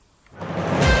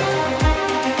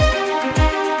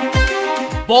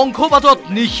বংশবাদত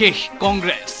নিষেধ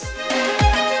কংগ্ৰেছ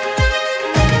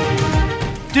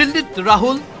দিল্লীত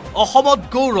ৰাহুল অসমত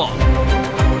গৌৰৱ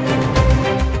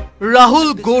ৰাহুল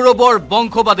গৌৰৱৰ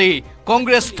বংশবাদী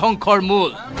কংগ্ৰেছ ধ্বংসৰ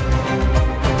মূল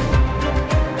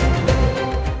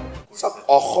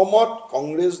অসমত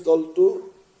কংগ্ৰেছ দলটো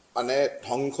মানে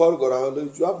ধ্বংসৰ গৰাহলৈ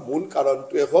যোৱা মূল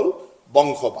কাৰণটোৱে হ'ল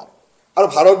বংশবাদ আৰু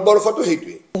ভাৰতবৰ্ষতো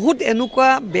সেইটোৱে বহুত এনেকুৱা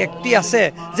ব্যক্তি আছে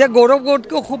যে গৌৰৱ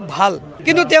গগৈতকৈ খুব ভাল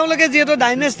কিন্তু তেওঁলোকে যেহেতু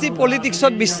ডাইনেষ্টি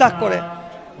পলিটিক্সত বিশ্বাস কৰে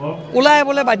ওলাই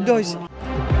আহিবলৈ বাধ্য হৈছে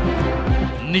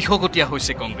নিশকতীয়া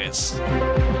হৈছে কংগ্ৰেছ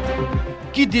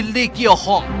কি দিল্লী কি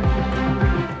অসম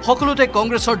সকলোতে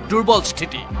কংগ্ৰেছৰ দুৰ্বল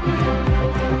স্থিতি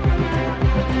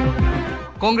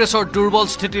কংগ্ৰেছৰ দুৰ্বল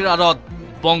স্থিতিৰ আঁৰত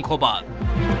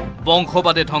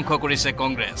বংশবাদে ধ্বংস কৰিছে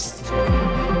কংগ্ৰেছ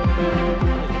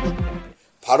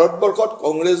ভাৰতবৰ্ষত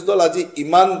কংগ্ৰেছ দল আজি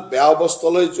ইমান বেয়া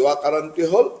অৱস্থালৈ যোৱা কাৰণটোৱে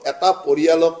হ'ল এটা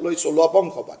পৰিয়ালক লৈ চলোৱা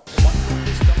বংশবাদ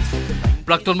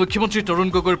প্ৰাক্তন মুখ্যমন্ত্ৰী তৰুণ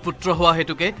গগৈৰ পুত্ৰ হোৱা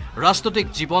হেতুকে ৰাজনৈতিক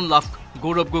জীৱন লাভ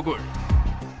গৌৰৱ গগৈৰ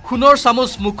সোণৰ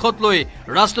চামুচ মুখত লৈ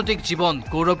ৰাজনৈতিক জীৱন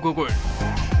গৌৰৱ গগৈৰ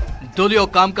দলীয়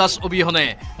কাম কাজ অবিহনে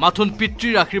মাথোন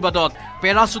পিতৃৰ আশীৰ্বাদত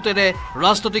পেৰাচুটেৰে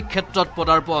ৰাজনৈতিক ক্ষেত্ৰত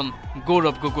পদাৰ্পণ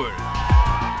গৌৰৱ গগৈৰ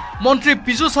মন্ত্ৰী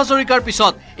পীযুষ হাজৰিকাৰ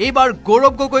পিছত এইবাৰ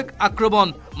গৌৰৱ গগৈক আক্ৰমণ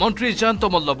মন্ত্ৰী জয়ন্ত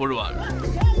মল্ল বৰুৱাৰ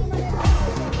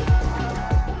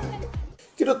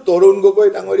কিন্তু তৰুণ গগৈ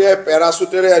ডাঙৰীয়াই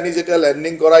পেৰাচুটেৰে আনি যেতিয়া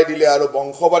লেণ্ডিং কৰাই দিলে আৰু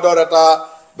বংশবাদৰ এটা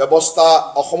ব্যৱস্থা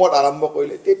অসমত আৰম্ভ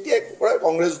কৰিলে তেতিয়াই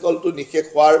কংগ্ৰেছ দলটো নিশেষ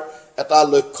হোৱাৰ এটা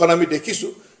লক্ষণ আমি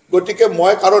দেখিছোঁ গতিকে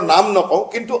মই কাৰো নাম নকওঁ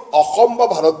কিন্তু অসম বা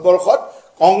ভাৰতবৰ্ষত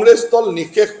কংগ্ৰেছ দল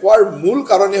নিশেষ হোৱাৰ মূল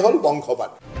কাৰণেই হ'ল বংশবাদ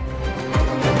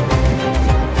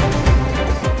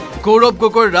গৌৰৱ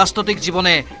গগৈৰ ৰাজনৈতিক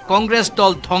জীৱনে কংগ্ৰেছ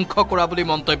দল ধ্বংস কৰা বুলি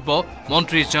মন্তব্য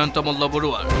মন্ত্ৰী জয়ন্ত মল্ল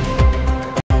বৰুৱাৰ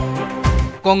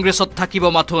কংগ্ৰেছত থাকিব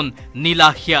মাথোন নীলা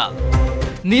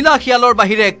শিয়ালৰ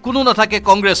বাহিৰে কোনো নাথাকে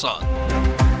কংগ্ৰেছত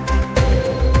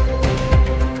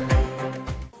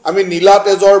আমি নীলা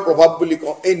তেজৰ প্ৰভাৱ বুলি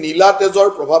কওঁ এই নীলা তেজৰ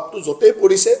প্ৰভাৱটো য'তেই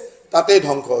পৰিছে তাতেই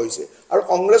ধ্বংস হৈছে আৰু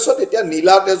কংগ্ৰেছত এতিয়া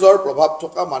নীলা তেজৰ প্ৰভাৱ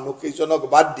থকা মানুহকেইজনক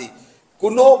বাদ দি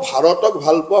কোনো ভাৰতক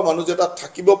ভাল পোৱা মানুহ যে তাত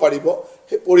থাকিব পাৰিব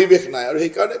সেই পৰিৱেশ নাই আৰু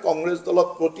সেইকাৰণে কংগ্ৰেছ দলত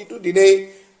প্ৰতিটো দিনেই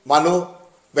মানুহ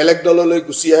বেলেগ দললৈ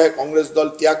গুচি আহে কংগ্ৰেছ দল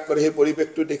ত্যাগ কৰে সেই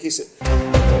পৰিৱেশটো দেখিছে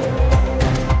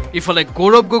ইফালে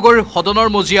গৌৰৱ গগৈৰ সদনৰ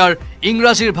মজিয়াৰ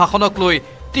ইংৰাজীৰ ভাষণক লৈ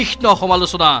তীক্ষ্ণ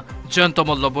সমালোচনা জয়ন্ত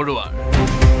মল্ল বৰুৱাৰ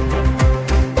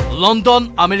লণ্ডন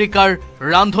আমেৰিকাৰ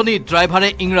ৰান্ধনী ড্ৰাইভাৰে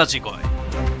ইংৰাজী কয়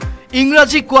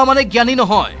ইংৰাজী কোৱা মানে জ্ঞানী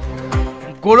নহয়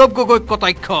গৌৰৱ গগৈক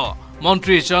কটাক্ষ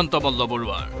মন্ত্ৰী জয়ন্ত মল্ল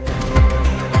বৰুৱাৰ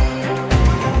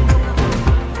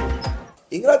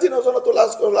ইংৰাজী নজনাটো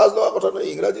লাজ লগা কথা নহয়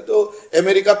ইংৰাজীটো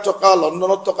আমেৰিকাত থকা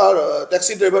লণ্ডনত থকা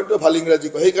টেক্সি ড্ৰাইভাৰটো ভাল ইংৰাজী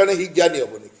কয় সেইকাৰণে সি জ্ঞানী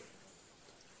হ'ব নেকি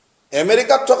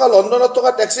আমেৰিকাত থকা লণ্ডনত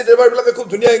থকা টেক্সি ড্ৰাইভাৰবিলাকে খুব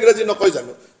ধুনীয়া ইংৰাজী নকয়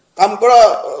জানো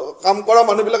কাম কৰা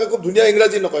মানুহবিলাকে খুব ধুনীয়া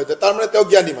ইংৰাজী নকয় তাৰমানে তেওঁ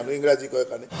জ্ঞানী মানুহ ইংৰাজী কয়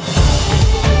কাৰণে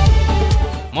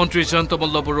মন্ত্ৰী জয়ন্ত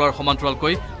মল্ল বৰুৱাৰ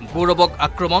সমান্তৰালকৈ গৌৰৱক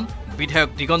আক্ৰমণ বিধায়ক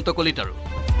দিগন্ত কলিতাৰো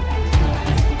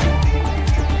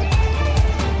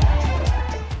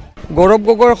গৌৰৱ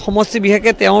গগৈৰ সমষ্টি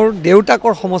বিশেষকৈ তেওঁৰ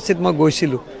দেউতাকৰ সমষ্টিত মই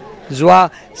গৈছিলোঁ যোৱা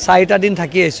 4টা দিন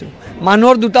থাকি আহিছোঁ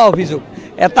মানুহৰ দুটা অভিযোগ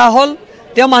এটা হ'ল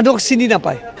তেওঁ মানুহক চিনি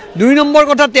নাপায় 2 নম্বৰ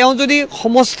কথা তেওঁ যদি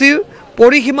সমষ্টিৰ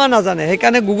পৰিসীমা নাজানে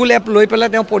সেইকাৰণে গুগল এপ লৈ পেলাই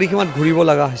তেওঁ পৰিসীমাত ঘূৰিব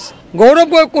লগা হৈছে গৌৰৱ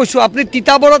গগৈক কৈছোঁ আপুনি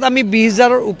তিতাবৰত আমি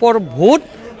 20,000ৰ ওপৰ ভোট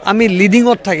আমি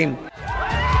লিডিঙত থাকিম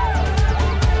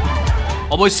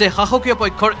অৱশ্যে শাসকীয়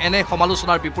পক্ষৰ এনে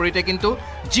সমালোচনাৰ বিপৰীতে কিন্তু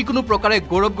যিকোনো প্ৰকাৰে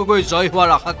গৌৰৱ গগৈ জয় হোৱাৰ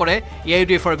আশা কৰে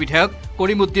এআইডিএফৰ বিধায়ক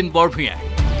কৰিমউদ্দিন বৰভূঞাই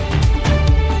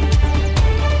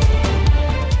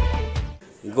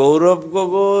গৌৰৱ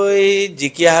গগৈ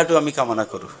জিকি অহাটো আমি কামনা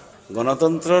কৰোঁ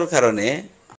গণতন্ত্ৰৰ কাৰণে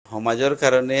সমাজৰ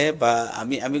কাৰণে বা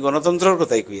আমি গণতন্ত্ৰৰ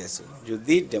কথাই কৈ আছোঁ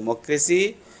যদি ডেমক্ৰেসি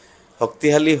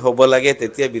শক্তিশালী হ'ব লাগে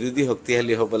তেতিয়া বিৰোধী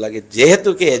শক্তিশালী হ'ব লাগে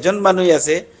যেহেতুকে এজন মানুহ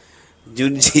আছে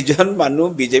যিজন মানুহ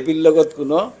বিজেপিৰ লগত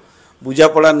কোনো বুজা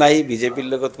পৰা নাই বিজেপিৰ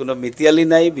লগত কোনো মিতিয়ালি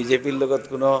নাই বিজেপিৰ লগত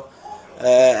কোনো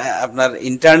আপোনাৰ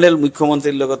ইণ্টাৰনেল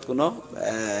মুখ্যমন্ত্ৰীৰ লগত কোনো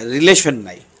ৰিলেশ্যন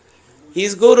নাই হি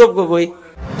ইজ গৌৰৱ গগৈ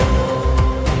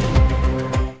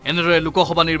এনেদৰে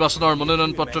লোকসভা নিৰ্বাচনৰ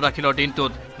মনোনয়ন পত্ৰ দাখিলৰ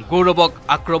দিনটোত গৌৰৱক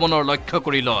আক্ৰমণৰ লক্ষ্য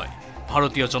কৰি লয়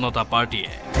ভাৰতীয় জনতা পাৰ্টিয়ে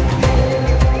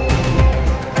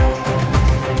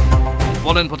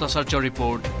বলেন ভট্টাচাৰ্যৰ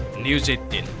report news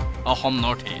 18 Assam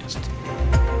north east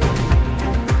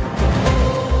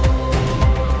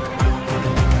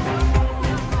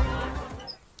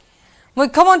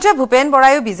মুখ্যমন্ত্ৰী ভূপেন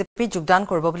বৰায়ো বিজেপি যোগদান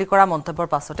কৰিব বুলি কৰা মন্তব্যৰ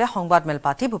পাছতে সংবাদমেল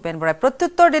পাতি ভূপেন বৰাই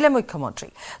প্ৰত্যুত্তৰ দিলে মুখ্যমন্ত্ৰী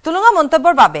তুলঙা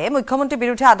মন্তব্যৰ বাবে মুখ্যমন্ত্ৰীৰ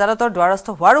বিৰুদ্ধে আদালতৰ দ্বাৰস্থ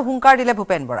হোৱাৰো হুংকাৰ দিলে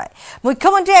ভূপেন বৰাই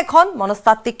মুখ্যমন্ত্ৰীয়ে এখন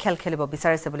মনস্তাত্ত্বিক খেল খেলিব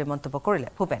বিচাৰিছে বুলি মন্তব্য কৰিলে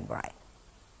ভূপেন বৰাই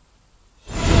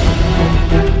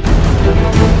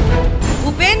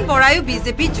ভূপেন বৰায়ো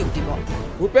বিজেপি যোগ দিব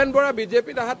ভূপেন বৰা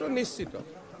বিজেপিত অহাটো নিশ্চিত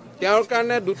তেওঁৰ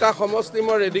কাৰণে দুটা সমষ্টি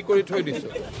মই ৰেডি কৰি থৈ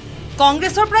দিছোঁ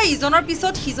কংগ্ৰেছৰ পৰা ইজনৰ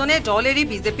পিছত সিজনে দল এৰি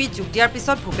বিজেপিত যোগ দিয়াৰ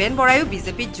পিছত ভূপেন বৰায়ো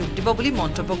বিজেপিত যোগ দিব বুলি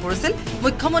মন্তব্য কৰিছিল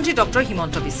মুখ্যমন্ত্ৰী ডক্টৰ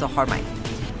হিমন্ত বিশ্ব শৰ্মাই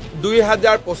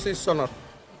 2025 চনত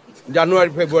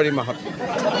জানুৱাৰী ফেব্ৰুৱাৰী মাহত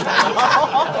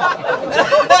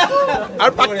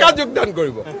আৰু পাক্কা যোগদান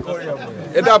কৰিব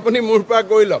এটা আপুনি মোৰ পৰা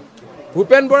কৈ লওক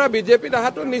ভূপেন বৰা বিজেপিত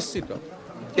অহাটো নিশ্চিত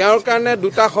তেওঁৰ কাৰণে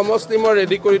দুটা সমষ্টি মই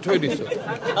ৰেডি কৰি থৈ দিছোঁ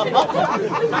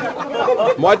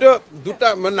মইতো দুটা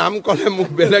নাম ক'লে মোক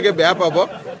বেলেগে বেয়া পাব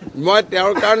মই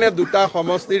তেওঁৰ কাৰণে দুটা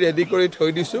সমষ্টি ৰেডি কৰি থৈ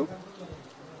দিছোঁ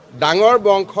ডাঙৰ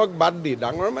বংশক বাদ দি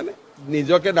ডাঙৰ মানে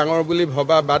নিজকে ডাঙৰ বুলি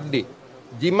ভবা বাদ দি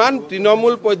যিমান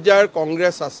তৃণমূল পৰ্যায়ৰ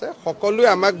কংগ্ৰেছ আছে সকলোৱে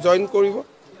আমাক জইন কৰিব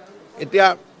এতিয়া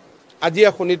আজি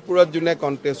শোণিতপুৰত যোনে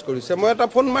কণ্টেষ্ট কৰিছে মই এটা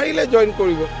ফোন মাৰিলে জইন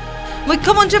কৰিব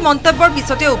মুখ্যমন্ত্ৰীৰ মন্তব্যৰ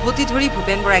পিছতে উভতি ধৰি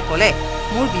ভূপেন বৰাই ক'লে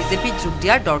মোৰ বিজেপিত যোগ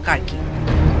দিয়াৰ দৰকাৰ কি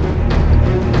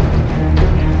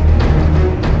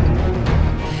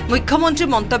মুখ্যমন্ত্ৰীৰ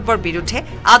মন্তব্যৰ বিৰুদ্ধে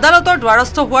আদালতৰ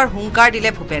দ্বাৰস্থ হোৱাৰ হুংকাৰ দিলে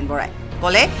ভূপেন বৰাই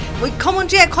ক'লে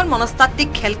মুখ্যমন্ত্ৰীয়ে এখন মনস্তাত্ত্বিক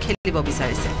খেল খেলিব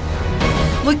বিচাৰিছে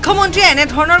মুখ্যমন্ত্ৰীয়ে এনে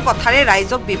ধৰণৰ কথাৰে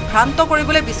ৰাইজক বিভ্ৰান্ত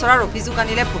কৰিবলৈ বিচৰাৰ অভিযোগ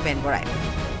আনিলে ভূপেন বৰাই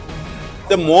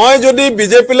মই যদি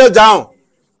বিজেপিলৈ যাওঁ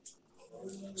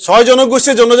 6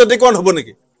 জনগোষ্ঠী জনজাতিকৰণ হ'ব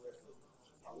নেকি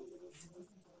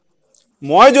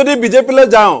মই যদি বিজেপিলৈ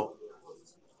যাওঁ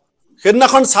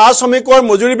সেইদিনাখন চাহ শ্ৰমিকৰ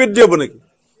মজুৰি বৃদ্ধি হ'ব নেকি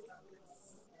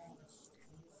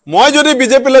মই যদি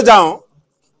বিজেপিলৈ যাওঁ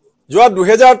যোৱা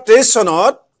 2023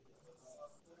 চনত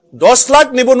 10 লাখ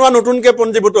নিবনুৱা নতুনকৈ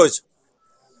পঞ্জীভূত হৈছে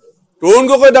তৰুণ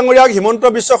গগৈ ডাঙৰীয়াক হিমন্ত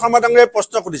বিশ্ব শৰ্মা ডাঙৰীয়াই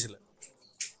প্ৰশ্ন কৰিছিলে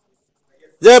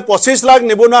যে 25 লাখ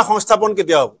নিবনুৱা সংস্থাপন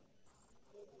কেতিয়া হ'ব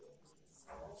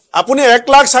আপুনি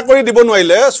 1 লাখ চাকৰি দিব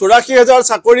নোৱাৰিলে 84,000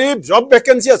 চাকৰি জব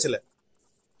ভেকেন্সি আছিলে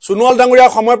সোণোৱাল ডাঙৰীয়া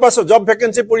সময়ৰ পাছত জব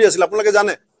ভেকেন্সি পৰি আছিল আপোনালোকে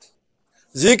জানে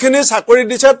যিখিনি চাকৰি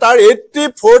দিছে তাৰ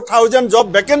 84,000 জব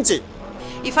ভেকেন্সি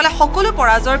ইফালে সকলো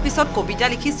পৰাজয়ৰ পিছত কবিতা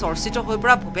লিখি চৰ্চিত হৈ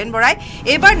পৰা ভূপেন বৰাই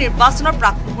এইবাৰ নিৰ্বাচনৰ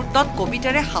প্ৰাক মুহূৰ্তত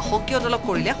কবিতাৰে সাহসীয় দলক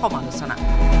কৰিলে সমালোচনা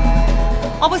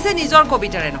অৱশ্যে নিজৰ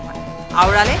কবিতাৰে নহয়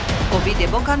আউৰালে কবি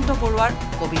দেৱকান্ত বৰুৱাৰ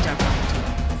কবিতাৰ পাতি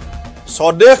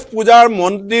স্বদেশ পূজাৰ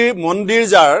মন্দিৰ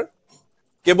যাৰ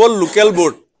কেৱল লোকেল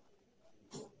বোৰ্ড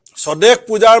স্বদেশ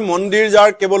পূজাৰ মন্দিৰ যাৰ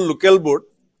কেৱল লোকেল বোৰ্ড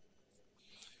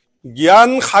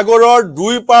জ্ঞান সাগৰৰ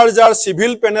দুই পাৰ যাৰ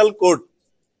চিভিল পেনেল কোৰ্ট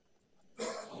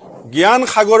জ্ঞান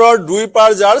সাগৰৰ দুই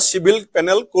পাৰ যাৰ চিভিল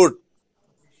পেনেল কোৰ্ট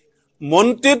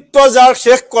মন্ত্ৰিত্ব যাৰ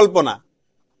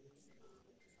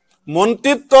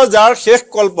শেষ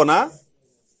কল্পনা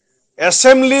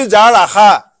এছেম্বলি যাৰ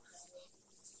আশা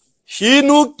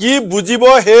সিনো কি বুজিব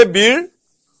হে বীৰ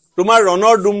তোমাৰ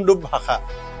ৰণৰ ডুমডুম ভাষা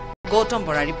Gautam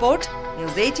Bora report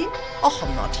news 18 Assam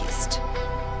north east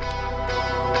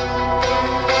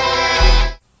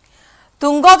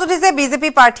তুংগত উঠিছে বিজেপি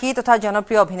প্ৰাৰ্থী তথা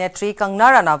জনপ্ৰিয় অভিনেত্ৰী কংগনা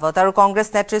ৰাণাৱত আৰু কংগ্ৰেছ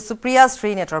নেত্ৰী সুপ্ৰিয়া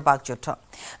শ্ৰীনেটৰ বাকযুদ্ধ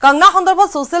কংগনা সন্দৰ্ভত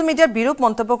ছ'চিয়েল মিডিয়াত বিৰূপ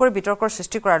মন্তব্য কৰি বিতৰ্কৰ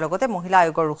সৃষ্টি কৰাৰ লগতে মহিলা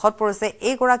আয়োগৰ ৰুখত পৰিছে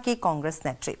এইগৰাকী কংগ্ৰেছ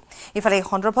নেত্ৰী ইফালে এই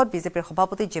সন্দৰ্ভত বিজেপিৰ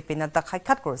সভাপতি জেপি নাড্ডাক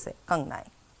সাক্ষাৎ কৰিছে কংগনাই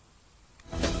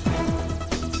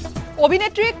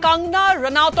অভিনেত্ৰী কংগনা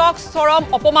ৰাণাৱতক চৰম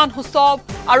অপমানসূচক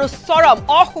আৰু চৰম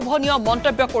অশুভনীয়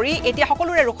মন্তব্য কৰি এতিয়া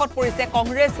সকলোৰে ৰুখত পৰিছে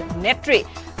কংগ্ৰেছ নেত্ৰী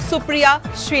সুপ্ৰিয়া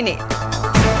শ্ৰীনেট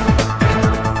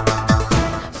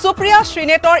সুপ্ৰিয়া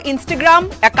শ্ৰীনেটৰ ইনষ্টাগ্ৰাম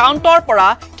একাউণ্টৰ পৰা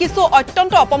কিছু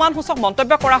অত্যন্ত অপমানসূচক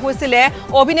মন্তব্য কৰা হৈছিল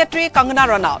অভিনেত্ৰী কংগনা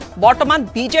ৰাণাৱত বৰ্তমান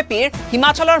বিজেপিৰ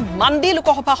হিমাচলৰ মাণ্ডি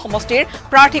লোকসভা সমষ্টিৰ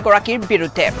প্ৰাৰ্থীগৰাকীৰ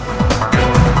বিৰুদ্ধে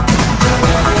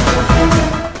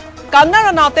কংগনা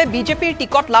ৰাণাৱতে বিজেপিৰ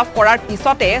টিকট লাভ কৰাৰ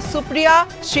পিছতে সুপ্ৰিয়া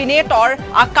শ্ৰীনেটৰ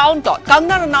একাউণ্টত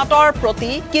কংগনা ৰাণাৱতৰ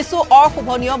প্ৰতি কিছু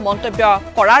অশুভনীয় মন্তব্য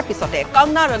কৰাৰ পিছতে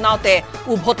কংগনা ৰাণাৱতে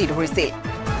উভতি ধৰিছিল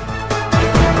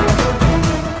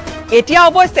এতিয়া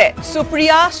অৱশ্যে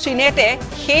সুপ্ৰিয়া শ্ৰীনেটে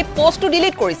সেই পোষ্টটো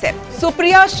ডিলিট কৰিছে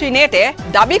সুপ্ৰিয়া শ্ৰীনেটে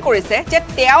দাবী কৰিছে যে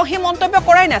তেওঁ সেই মন্তব্য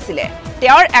কৰাই নাছিলে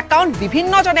তেওঁৰ একাউণ্ট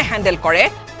বিভিন্নজনে হেণ্ডেল কৰে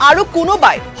আৰু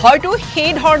কোনোবাই হয়তো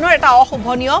সেই ধৰণৰ এটা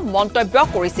অশুভনীয় মন্তব্য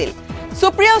কৰিছিল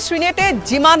সুপ্ৰিয়া শ্ৰীনেটে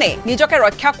যিমানে নিজকে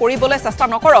ৰক্ষা কৰিবলৈ চেষ্টা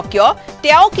নকৰক কিয়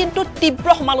তেওঁ কিন্তু তীব্ৰ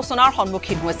সমালোচনাৰ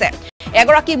সন্মুখীন হৈছে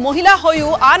এগৰাকী মহিলা হৈও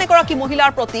আন এগৰাকী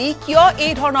মহিলাৰ প্ৰতি কিয়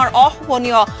এই ধৰণৰ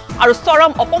অশুভনীয় আৰু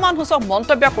চৰম অপমানসূচক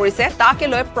মন্তব্য কৰিছে তাকে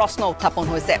লৈ প্ৰশ্ন উত্থাপন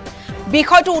হৈছে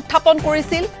বিষয়টো উত্থাপন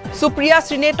কৰিছিল সুপ্ৰিয়া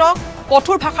শ্ৰীনেটক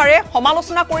কঠোৰ ভাষাৰে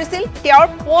সমালোচনা কৰিছিল তেওঁৰ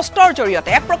পোষ্টৰ জৰিয়তে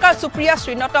এক প্ৰকাৰ সুপ্ৰিয়া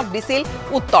শ্ৰীনেটক দিছিল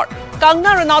উত্তৰ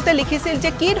কংগনা ৰাণাৱতে লিখিছিল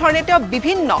যে কি ধৰণে তেওঁ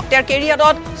বিভিন্ন তেওঁৰ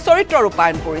কেৰিয়াৰত চৰিত্ৰ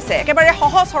ৰূপায়ণ কৰিছে একেবাৰে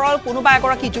সহজ সৰল কোনোবা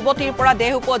এগৰাকী যুৱতীৰ পৰা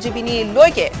দেহ উপজীৱনী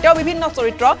লৈকে তেওঁ বিভিন্ন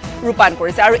চৰিত্ৰ ৰূপায়ণ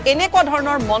কৰিছে আৰু এনেকুৱা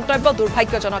ধৰণৰ মন্তব্য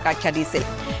দুৰ্ভাগ্যজনক আখ্যা দিছিল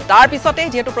তাৰ পিছতে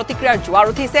যেহেতু প্ৰতিক্ৰিয়াৰ জোৱাৰ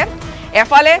উঠিছে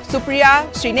এফালে সুপ্ৰিয়া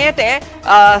শ্ৰীনেটে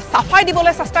সাফাই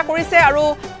দিবলৈ চেষ্টা কৰিছে আৰু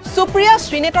সুপ্ৰিয়া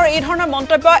শ্ৰীনেটৰ এই ধৰণৰ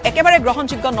মন্তব্য একেবাৰে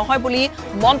গ্ৰহণযোগ্য নহয় বুলি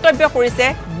মন্তব্য কৰিছে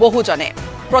বহুজনে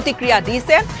প্ৰতিক্ৰিয়া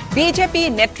দিছে বিজেপি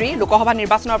নেত্ৰী লোকসভা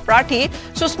নিৰ্বাচনৰ প্ৰাৰ্থী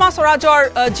সুষমা স্বৰাজৰ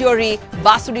জীয়ৰী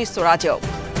বাসুদী স্বৰাজেও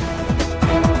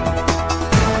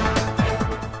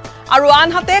আৰু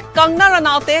আনহাতে কংগনা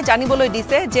ৰানাউতে জানিবলৈ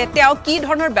দিছে যে তেওঁ কি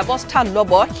ধৰণৰ ব্যৱস্থা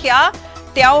ল'ব সেয়া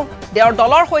তেওঁৰ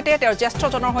দলৰ সৈতে তেওঁৰ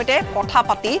জ্যেষ্ঠজনৰ সৈতে কথা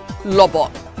পাতি ল'ব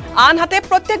আনহাতে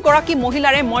প্ৰত্যেক গৰাকী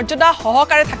মহিলাৰে মৰ্যাদা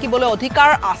সহকাৰে থাকিবলৈ অধিকাৰ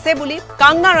আছে বুলি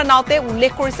কংগনা ৰানাউতে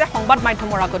উল্লেখ কৰিছে সংবাদ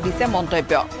মাধ্যমৰ আগত দিছে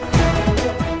মন্তব্য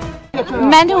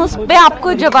मैंने उस पे आपको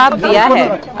जवाब दिया है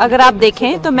अगर आप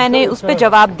देखें तो मैंने उस पे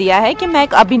जवाब दिया है कि मैं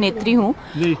एक अभिनेत्री हूँ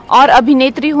और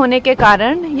अभिनेत्री होने के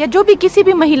कारण या जो भी किसी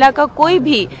भी महिला का कोई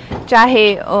भी चाहे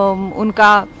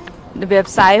उनका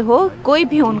व्यवसाय हो कोई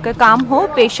भी उनका काम हो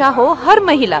पेशा हो हर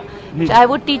महिला चाहे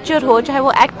वो टीचर हो चाहे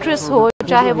वो एक्ट्रेस हो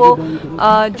चाहे वो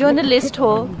जर्नलिस्ट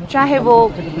हो चाहे वो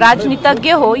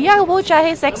राजनीतिज्ञ हो या वो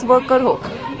चाहे सेक्स वर्कर हो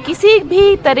किसी भी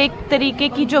तरीके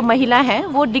की जो महिला हैं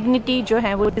वो डिग्निटी जो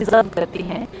है वो डिजर्व करती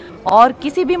हैं और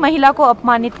किसी भी महिला को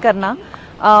अपमानित करना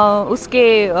उसके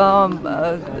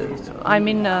आई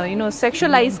मीन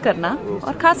सेक्सुअलाइज करना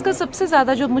और खासकर सबसे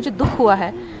ज़्यादा जो मुझे दुख हुआ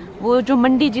है वो जो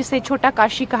मंडी जिसे छोटा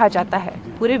काशी कहा जाता है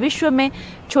पूरे विश्व में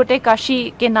छोटे काशी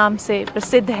के नाम से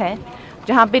प्रसिद्ध है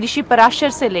जहाँ पे ऋषि पराशर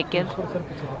से लेकर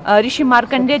ऋषि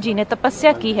मार्कंडेय जी ने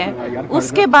तपस्या की है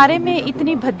उसके बारे में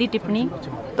इतनी भद्दी टिप्पणी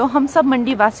तो हम सब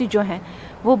मंडी वासी जो हैं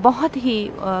वो बहुत ही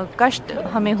कष्ट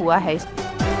हमें हुआ है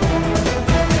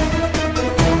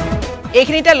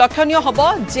এইখিনিতে লক্ষণীয় হ'ব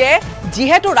যে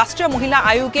যিহেতু ৰাষ্ট্ৰীয় মহিলা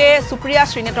আয়োগে সুপ্ৰিয়া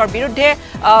শ্ৰীনেটৰ বিৰুদ্ধে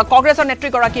কংগ্ৰেছৰ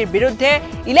নেত্ৰীগৰাকীৰ বিৰুদ্ধে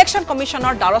ইলেকশ্যন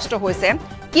কমিশ্যনৰ দ্বাৰস্থ হৈছে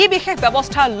কি বিশেষ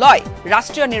ব্যৱস্থা লয়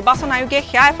ৰাষ্ট্ৰীয় নিৰ্বাচন আয়োগে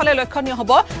সেয়া এফালে লক্ষণীয়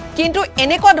হ'ব কিন্তু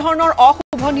এনেকুৱা ধৰণৰ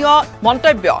অশুভনীয়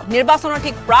মন্তব্য নিৰ্বাচনৰ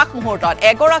ঠিক প্ৰাক মুহূৰ্তত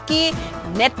এগৰাকী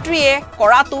নেত্ৰীয়ে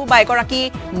কৰাটো বা এগৰাকী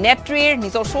নেত্ৰীৰ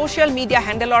নিজৰ সোশ্যাল মিডিয়া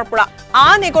হেণ্ডেলৰ পৰা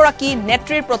আন এগৰাকী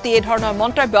নেত্ৰীৰ প্ৰতি এই ধৰণৰ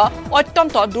মন্তব্য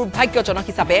অত্যন্ত দুৰ্ভাগ্যজনক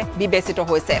হিচাপে বিবেচিত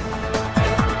হৈছে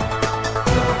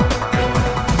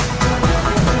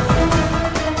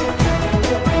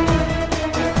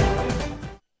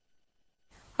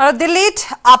আৰু দিল্লীত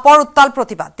আপৰ উত্তাল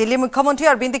প্ৰতিবাদ দিল্লীৰ মুখ্যমন্ত্ৰী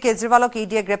অৰবিন্দ কেজৰিৱালক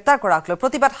ইডিয়ে গ্ৰেপ্তাৰ কৰাক লৈ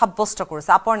প্ৰতিবাদ সাব্যস্ত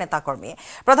কৰিছে আপৰ নেতাকৰ্মীয়ে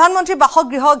প্ৰধানমন্ত্ৰী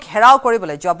বাসগৃহ ঘেৰাও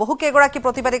কৰিবলৈ যোৱা বহু কেইগৰাকী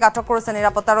প্ৰতিবাদীক আটক কৰিছে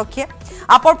নিৰাপত্তাৰক্ষীয়ে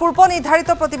আপৰ পূৰ্ব নিৰ্ধাৰিত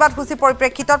প্ৰতিবাদ সূচী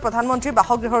পৰিপ্ৰেক্ষিতত প্ৰধানমন্ত্ৰীৰ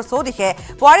বাসগৃহৰ চৌদিশে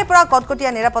পুৱাৰে পৰা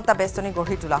কটকটীয়া নিৰাপত্তা বেষ্টনী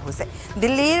গঢ়ি তোলা হৈছে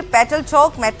দিল্লীৰ পেটেল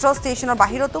চৌক মেট্ৰ ষ্টেচনৰ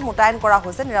বাহিৰতো মোতায়েন কৰা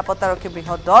হৈছে নিৰাপত্তাৰক্ষীৰ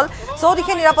বৃহৎ দল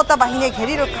চৌদিশে নিৰাপত্তা বাহিনীয়ে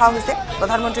ঘেৰি ৰখা হৈছে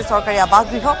প্ৰধানমন্ত্ৰীৰ চৰকাৰী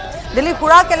আৱাসগৃহ দিল্লী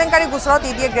হুৰা কেলেংকাৰী গোচৰত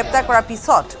ইডিয়ে গ্ৰেপ্তাৰ কৰাৰ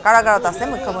পিছত কাৰাগাৰত আছে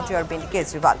মুখ্যমন্ত্ৰী অৰবিন্দ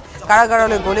কেজৰিৱাল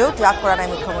কাৰাগাৰলৈ গলেও ত্যাগ কৰা নাই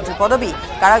মুখ্যমন্ত্ৰীৰ পদবী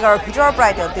কাৰাগাৰৰ ভিতৰৰ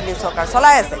পৰাই তেওঁ দিল্লী চৰকাৰ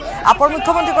চলাই আছে আপৰ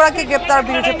মুখ্যমন্ত্ৰীগৰাকীৰ গ্ৰেপ্তাৰৰ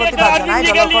বিৰুদ্ধে প্ৰতিবাদ জনাই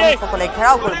দলৰ কৰ্মীসকলে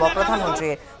ঘেৰাও কৰিব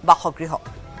প্ৰধানমন্ত্ৰীৰ বাসগৃহ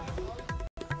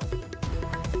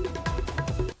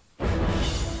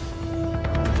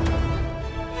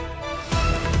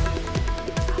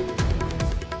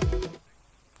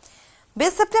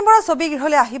সেপ্টেম্বৰৰ ছবি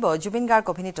গৃহলৈ আহিব জুবিন গাৰ্গ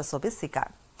অভিনীত ছবি চিকাৰ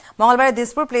মঙলবাৰে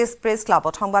দিছপুৰ প্ৰেছ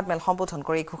ক্লাবত সংবাদ মেল সম্বোধন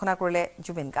কৰি ঘোষণা কৰিলে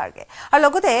জুবিন গাৰ্গে আৰু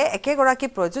লগতে একেগৰাকী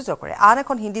প্ৰযোজকৰে আন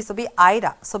এখন হিন্দী ছবি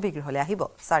আইৰা ছবি গৃহলৈ আহিব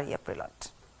 4 এপ্ৰিলত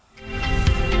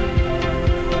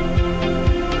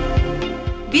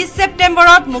 20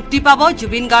 সেপ্টেম্বৰত মুক্তি পাব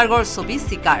জুবিন গাৰ্গৰ ছবি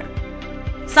চিকাৰ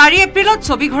 4 এপ্ৰিলত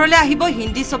ছবি ঘৰলৈ আহিব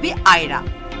হিন্দী ছবি আইৰা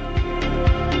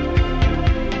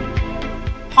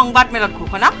সংবাদ মেলত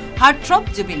ঘোষণা হাৰ্টথ্ৰব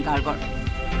জুবিন গাৰ্গৰ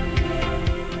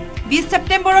 20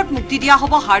 সেপ্টেম্বৰত মুক্তি দিয়া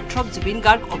হ'ব হাৰ্টথ্ৰব জুবিন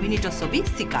গাৰ্গ অভিনীত ছবি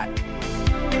চিকাৰ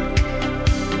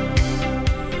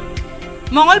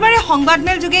মঙলবাৰে সংবাদ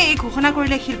মেল যোগে এই ঘোষণা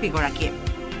কৰিলে শিল্পীগৰাকীয়ে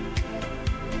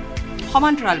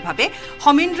সমান্তৰালভাৱে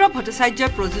সমীন্দ্ৰ ভট্টাচাৰ্যই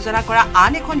প্ৰযোজনা কৰা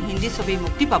আন এখন হিন্দী ছবি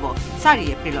মুক্তি পাব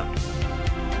 4 এপ্ৰিলত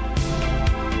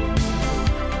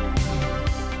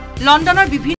লণ্ডনৰ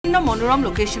বিভিন্ন মনোৰম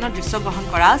লোকেশ্যনত দৃশ্যগ্ৰহণ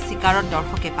কৰা চিকাৰত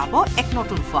দৰ্শকে পাব এক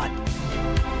নতুন সোৱাদ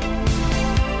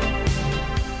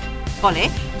বলে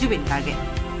জুবিন গাৰ্গে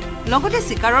লগতে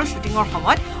চিকাৰৰ শুটিঙৰ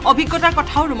সময়ত অভিজ্ঞতাৰ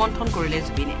কথাও ৰোমন্থন কৰিলে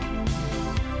জুবিনে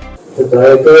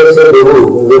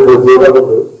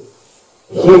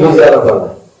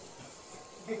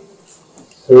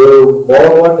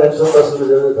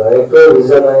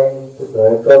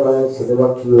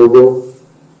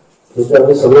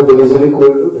আমি সবে মিলিজুলি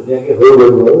কৰিলো ধুনীয়াকে হৈ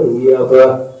গ'ল ইয়াৰ পৰা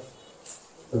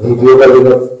ভিডিঅ'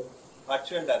 কালিঙত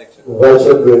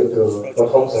ভাৰ্চুৱেল ডিৰেক্টৰ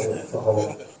প্ৰথম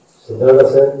চিন্তাত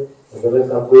আছে একেবাৰে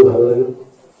কাম কৰি ভাল লাগিল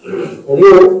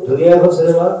এনেও ধুনীয়া এখন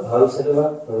চিনেমা ভাল চিনেমা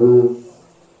আৰু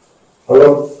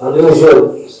অলপ আনইউজুৱেল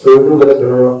ষ্টৰিটো বেলেগ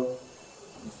ধৰণৰ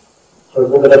আৰু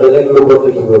মোক এটা বেলেগ লোকত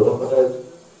দেখিব মানে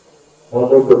মই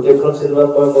মোৰ প্ৰত্যেকখন চিনেমাত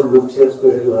মই মোৰ লুক চেঞ্জ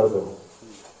কৰি থাকি ভাল পাওঁ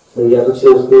ইয়াতো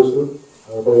চেঞ্জ কৰিছোঁ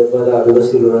আৰু ইয়াত এটা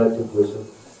আদিবাসী ল'ৰা ঠিক কৰিছোঁ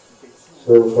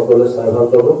সকলোৱে চাই ভাল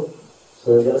পাব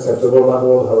সেইকাৰণে ছেপ্টেম্বৰ মাহ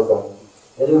মই ভাল পাওঁ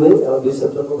এনিৱে আমি 20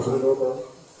 ছেপ্টেম্বৰ ঘূৰিব পাৰোঁ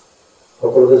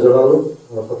সকলোকে জনালোঁ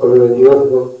সকলোৱে ৰেডিঅ'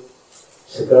 হ'ব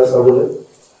চিকাৰ চাবলৈ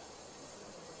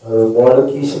আৰু মই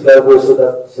কি চিকাৰ কৰিছোঁ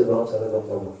তাত চিকাৰত চালে গম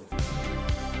পাব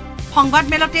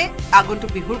সংবাদমেলতে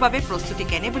আগন্তুক বিহুৰ বাবে প্ৰস্তুতি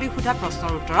কেনে বুলি সোধা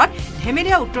প্ৰশ্নৰ উত্তৰত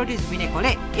ধেমেলীয়া উত্তৰ দি জুবিনে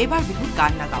ক'লে এইবাৰ বিহুত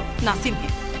গান নাগাওঁ নাচিমহে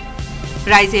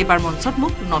ৰাইজে এইবাৰ মঞ্চত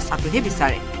মোক নচাটোহে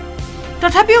বিচাৰে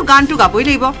তথাপিও গানটো গাবই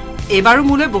লাগিব এইবাৰো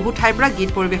মোলৈ বহু ঠাইৰ পৰা গীত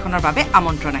পৰিৱেশনৰ বাবে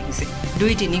আমন্ত্ৰণ আহিছে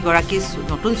 2-3 গৰাকী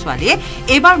নতুন ছোৱালীয়ে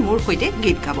এইবাৰ মোৰ সৈতে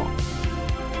গীত গাব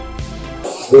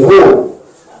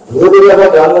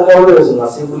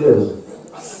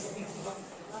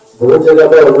बहुत जगह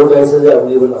पर अनुरोध ऐसे जे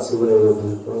अपनी बन नासिब ले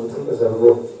ठीक है सर वो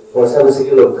पैसा बेसी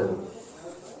के लोग खाने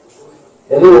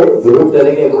एनीवे ग्रुप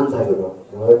डाले के अकाउंट था के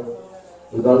और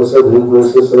इबान उसे ग्रुप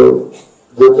प्रोसेस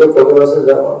जो प्रोग्राम से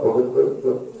जाओ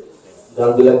प्रोग्राम गान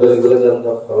दिला गले गान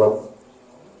का फला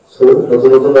सो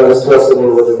नতুন आर्टिस्ट আছে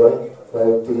মোৰ বতে ভাই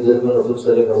প্ৰায় 30 জন নতুন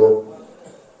ছেলে গাব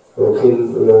অখিল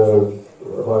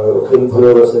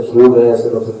ভৈৰব আছে হিউ গায় আছে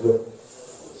নতুন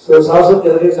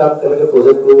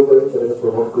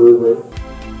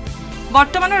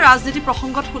বৰ্তমানৰ ৰাজনীতি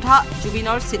প্ৰসংগত সোধা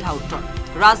জুবিনৰ চিধা উত্তৰ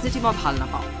ৰাজনীতি মই ভাল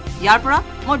নাপাওঁ ইয়াৰ পৰা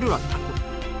মই দূৰত থাকোঁ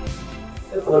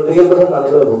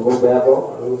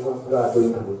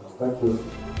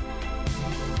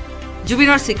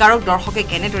জুবিনৰ চিকাৰক দৰ্শকে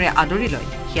কেনেদৰে আদৰি লয়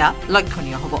সেয়া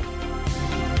লক্ষণীয় হ'ব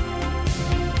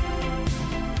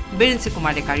Birendra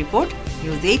Kumar Deka report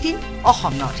news 18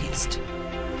 Assam north east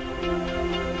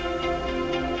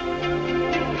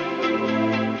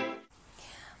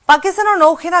পাকিস্তানৰ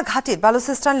নৌসেনা ঘাটিত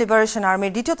বালুচিস্তান লিবাৰেশ্যন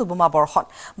আৰ্মিৰ দ্বিতীয়টো বোমা বৰ্ষণ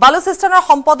বালুচিস্তানৰ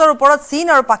সম্পদৰ ওপৰত চীন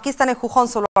আৰু পাকিস্তানে শোষণ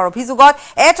চলোৱাৰ অভিযোগত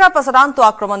এটাৰ পাছত আনটো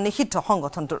আক্ৰমণ নিষিদ্ধ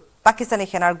সংগঠনটোৰ পাকিস্তানী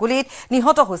সেনাৰ গুলীত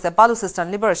নিহত হৈছে বালুচিস্তান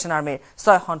লিবাৰেশ্যন আৰ্মিৰ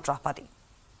 6 সন্ত্ৰাসবাদী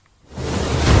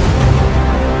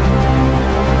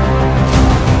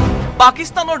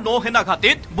পাকিস্তানৰ নৌসেনা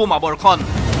ঘাটিত বোমা বৰ্ষণ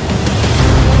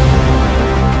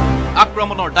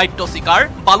আক্ৰমণৰ দায়িত্ব স্বীকাৰ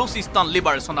বালুচিস্তান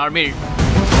লিবাৰেশ্যন আৰ্মিৰ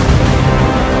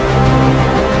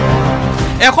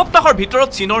এসপ্তাহৰ ভিতৰত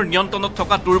চীনৰ নিয়ন্ত্ৰণত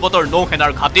থকা তুৰ্বতৰ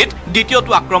নৌসেনাৰ ঘাটিত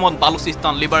দ্বিতীয়টো আক্ৰমণ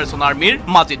বালুচিস্তান লিবাৰেশ্যন আৰ্মিৰ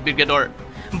মাজিদ ব্ৰিগেডৰ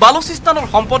বালুচিস্তানৰ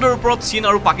সম্পদৰ ওপৰত চীন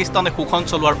আৰু পাকিস্তানে শোষণ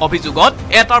চলোৱাৰ অভিযোগত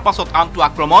এটাৰ পাছত আনটো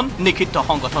আক্ৰমণ নিষিদ্ধ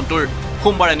সংগঠনটোৰ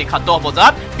সোমবাৰে নিশা 10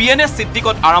 বজাত পিএনএছ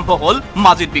সিদ্দিকত আৰম্ভ হ'ল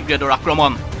মাজিদ ব্ৰিগেডৰ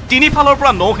আক্ৰমণ তিনিফালৰ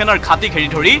পৰা নৌসেনাৰ ঘাটি ঘেৰি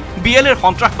ধৰি বিএলএৰ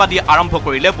সন্ত্ৰাসবাদীয়ে আৰম্ভ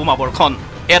কৰিলে বোমা বৰ্ষণ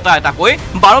এটা-এটাকৈ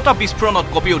 12টা বিস্ফোৰণত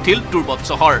কঁপি উঠিল তুৰ্বত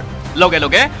চহৰ লগে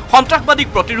লগে সন্ত্ৰাসবাদীক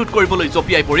প্ৰতিৰোধ কৰিবলৈ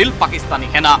জপিয়াই পৰিল পাকিস্তানী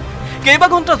সেনা কেইবা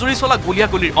ঘণ্টা জুৰি চলা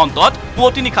গুলিয়াগুলিৰ অন্তত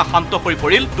পুৱতি নিশা শান্ত হৈ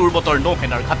পৰিল তুৰ্বতৰ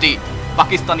নৌসেনাৰ ঘাটি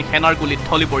পাকিস্তানী সেনাৰ গুলীত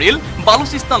ঢলি পৰিল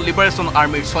বালুচিস্তান লিবাৰেশ্যন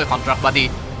আৰ্মিৰ 6 সন্ত্ৰাসবাদী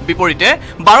বিপৰীতে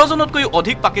 12 জনতকৈ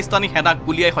অধিক পাকিস্তানী সেনাক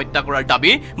গুলিয়াই হত্যা কৰাৰ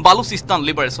দাবী বালুচিস্তান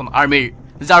লিবাৰেশ্যন আৰ্মিৰ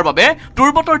যাৰ বাবে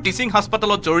তুৰ্বতৰ টিচিং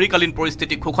হাস্পাতালত জৰুৰীকালীন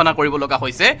পৰিস্থিতি ঘোষণা কৰিব লগা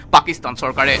হৈছে পাকিস্তান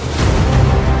চৰকাৰে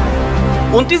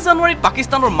 29 জানুৱাৰীত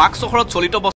পাকিস্তানৰ মাক চহৰত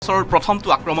চলিত বছৰৰ প্ৰথমটো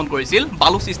আক্ৰমণ কৰিছিল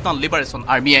বালুচিস্তান লিবাৰেশ্যন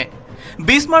আৰ্মিয়ে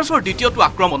 20 মাৰ্চৰ দ্বিতীয়টো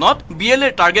আক্ৰমণত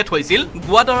বিএলএৰ টাৰ্গেট হৈছিল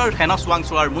গুৱাদাৰৰ সেনা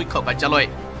চোৱাংচোৱাৰ মুখ্য কাৰ্যালয়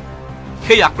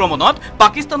সেই আক্ৰমণত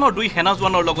পাকিস্তানৰ 2 সেনা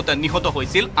জোৱানৰ লগতে নিহত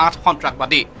হৈছিল 8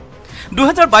 সন্ত্ৰাসবাদী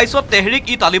 2022ত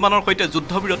তেহৰিক-ই-তালিবানৰ সৈতে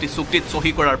যুদ্ধবিৰতি চুক্তিত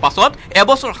সহি কৰাৰ পাছত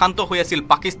এবছৰ শান্ত হৈ আছিল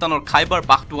পাকিস্তানৰ খাইবাৰ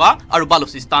পাখতুৱা আৰু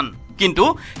বালুচিস্তান কিন্তু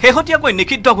শেহতীয়াকৈ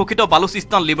নিষিদ্ধ ঘোষিত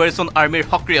বালুচিস্তান লিবাৰেশ্যন আৰ্মিৰ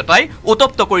সক্ৰিয়তাই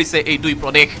উত্তপ্ত কৰিছে এই দুই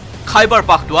প্ৰদেশ খাইবাৰ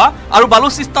পাখতুৱা আৰু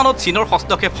বালুচিস্তানত চীনৰ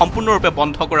হস্তক্ষেপ সম্পূৰ্ণৰূপে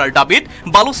বন্ধ কৰাৰ দাবীত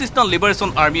বালুচিস্তান লিবাৰেশ্যন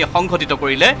আৰ্মিয়ে সংঘটিত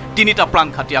কৰিলে 3টা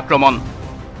প্ৰাণঘাতী আক্ৰমণ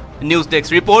news desk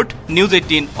report news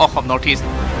 18 Assam north east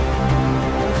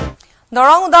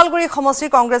Darrang Udalguri সমষ্টিৰ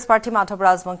কংগ্ৰেছ প্ৰাৰ্থী মাধৱ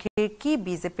ৰাজবংশীৰ কি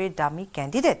বিজেপিৰ দামী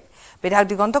কেণ্ডিডেট বিধায়ক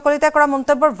দিগন্ত কলিতাই কৰা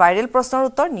মন্তব্যৰ ভাইৰেল প্ৰশ্নৰ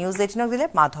উত্তৰ নিউজ 18ক দিলে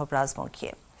মাধৱ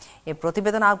ৰাজবংশীয়ে এই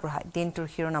প্ৰতিবেদন আগবঢ়াই দিনটোৰ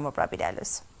শিৰোনামৰ পৰা বিদায়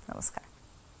লৈছো নমস্কাৰ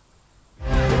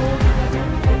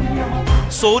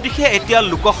চৌদিশে এতিয়া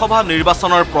লোকসভা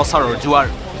নিৰ্বাচনৰ প্ৰচাৰৰ জোৱাৰ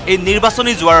এই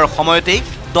নিৰ্বাচনী জোৱাৰৰ সময়তেই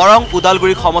দৰং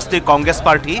উদালগুৰি সমষ্টিৰ কংগ্ৰেছ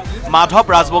প্ৰাৰ্থী মাধৱ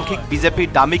ৰাজবংশীক বিজেপিৰ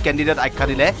দামী কেণ্ডিডেট আখ্যা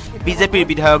দিলে বিজেপিৰ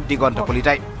বিধায়ক দিগন্ত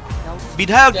কলিতাই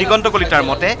বিধায়ক দিগন্ত কলিতাৰ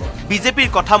মতে বিজেপিৰ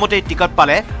কথা মতে টিকট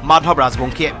পালে মাধৱ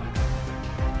ৰাজবংশীয়ে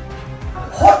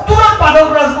 70 মাধৱ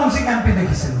ৰাজবংশী এমপি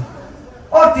দেখিছিল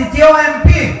और तृतीय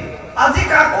एमपी আজি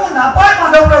কাকো নাপায়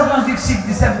মাধৱ ৰাজবংশীক সিট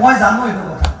দিছে মই জানো এই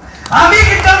কথা আমি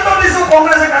সিদ্ধান্ত দিছো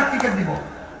কংগ্ৰেছে কাক টিকেট দিব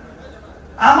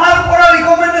আমাৰ পৰা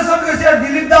ৰিকমেন্ডেশন কৰিছে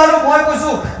দিলীপ দা আৰু মই কৈছো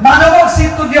মাধৱক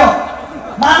সিটটো দিয়ক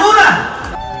মানু না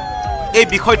এই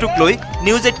বিষয়টোক লৈ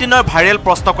নিউজ 18ৰ ভাইৰেল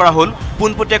প্ৰশ্ন কৰা হ'ল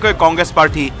পোনপটীয়াকৈ কংগ্ৰেছ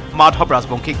প্ৰাৰ্থী মাধৱ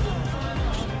ৰাজবংশীক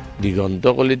দিগন্ত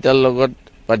কলিতাৰ লগত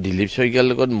বা দিলীপ শইকীয়াৰ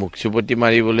লগত মুখচুপতি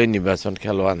মাৰিবলৈ নিৰ্বাচন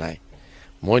খেলোৱা নাই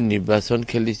মই নিৰ্বাচন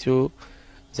খেলিছোঁ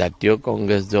জাতীয়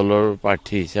কংগ্ৰেছ দলৰ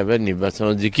প্ৰাৰ্থী হিচাপে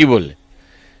নিৰ্বাচনত জিকিবলৈ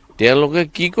তেওঁলোকে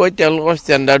কি কয় তেওঁলোকৰ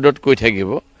ষ্টেণ্ডাৰ্ডত কৈ থাকিব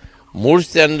মোৰ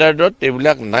ষ্টেণ্ডাৰ্ডত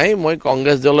এইবিলাক নাই মই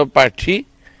কংগ্ৰেছ দলৰ প্ৰাৰ্থী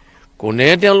কোনে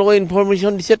তেওঁলোকক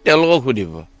ইনফৰমেশ্যন দিছে তেওঁলোকক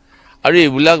সুধিব আৰু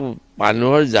এইবিলাক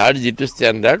মানুহৰ যাৰ যিটো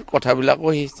ষ্টেণ্ডাৰ্ড কথাবিলাকো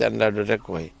সেই ষ্টেণ্ডাৰ্ডতে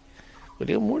কয়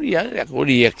গতিকে মোৰ ইয়াৰ একো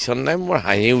ৰিয়েকশ্যন নাই মোৰ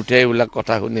হাঁহি উঠে এইবিলাক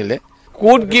কথা শুনিলে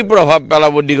ক'ত কি প্ৰভাৱ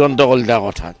পেলাব দিগন্ত কলিতা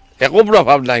কথাত একো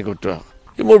প্ৰভাৱ নাই ক'তো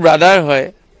কি মোৰ ব্ৰাদাৰ হয়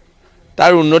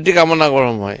তাৰ উন্নতি কামনা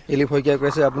কৰম হয় দিলীপ শইকীয়াই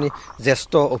কৈছে আপুনি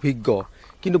জ্যেষ্ঠ অভিজ্ঞ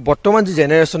কিন্তু বৰ্তমান যি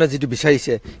জেনেৰেশ্যনে যিটো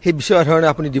বিচাৰিছে সেই বিচৰা ধৰণে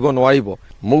আপুনি দিব নোৱাৰিব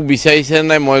মোক বিচাৰিছে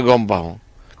নাই মই গম পাওঁ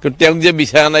কিন্তু তেওঁক যে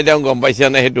বিচাৰা নাই তেওঁ গম পাইছে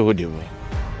নাই সেইটো সুধিব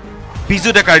বিজু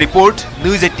ডেকাৰ report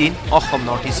news 18 Assam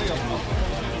north east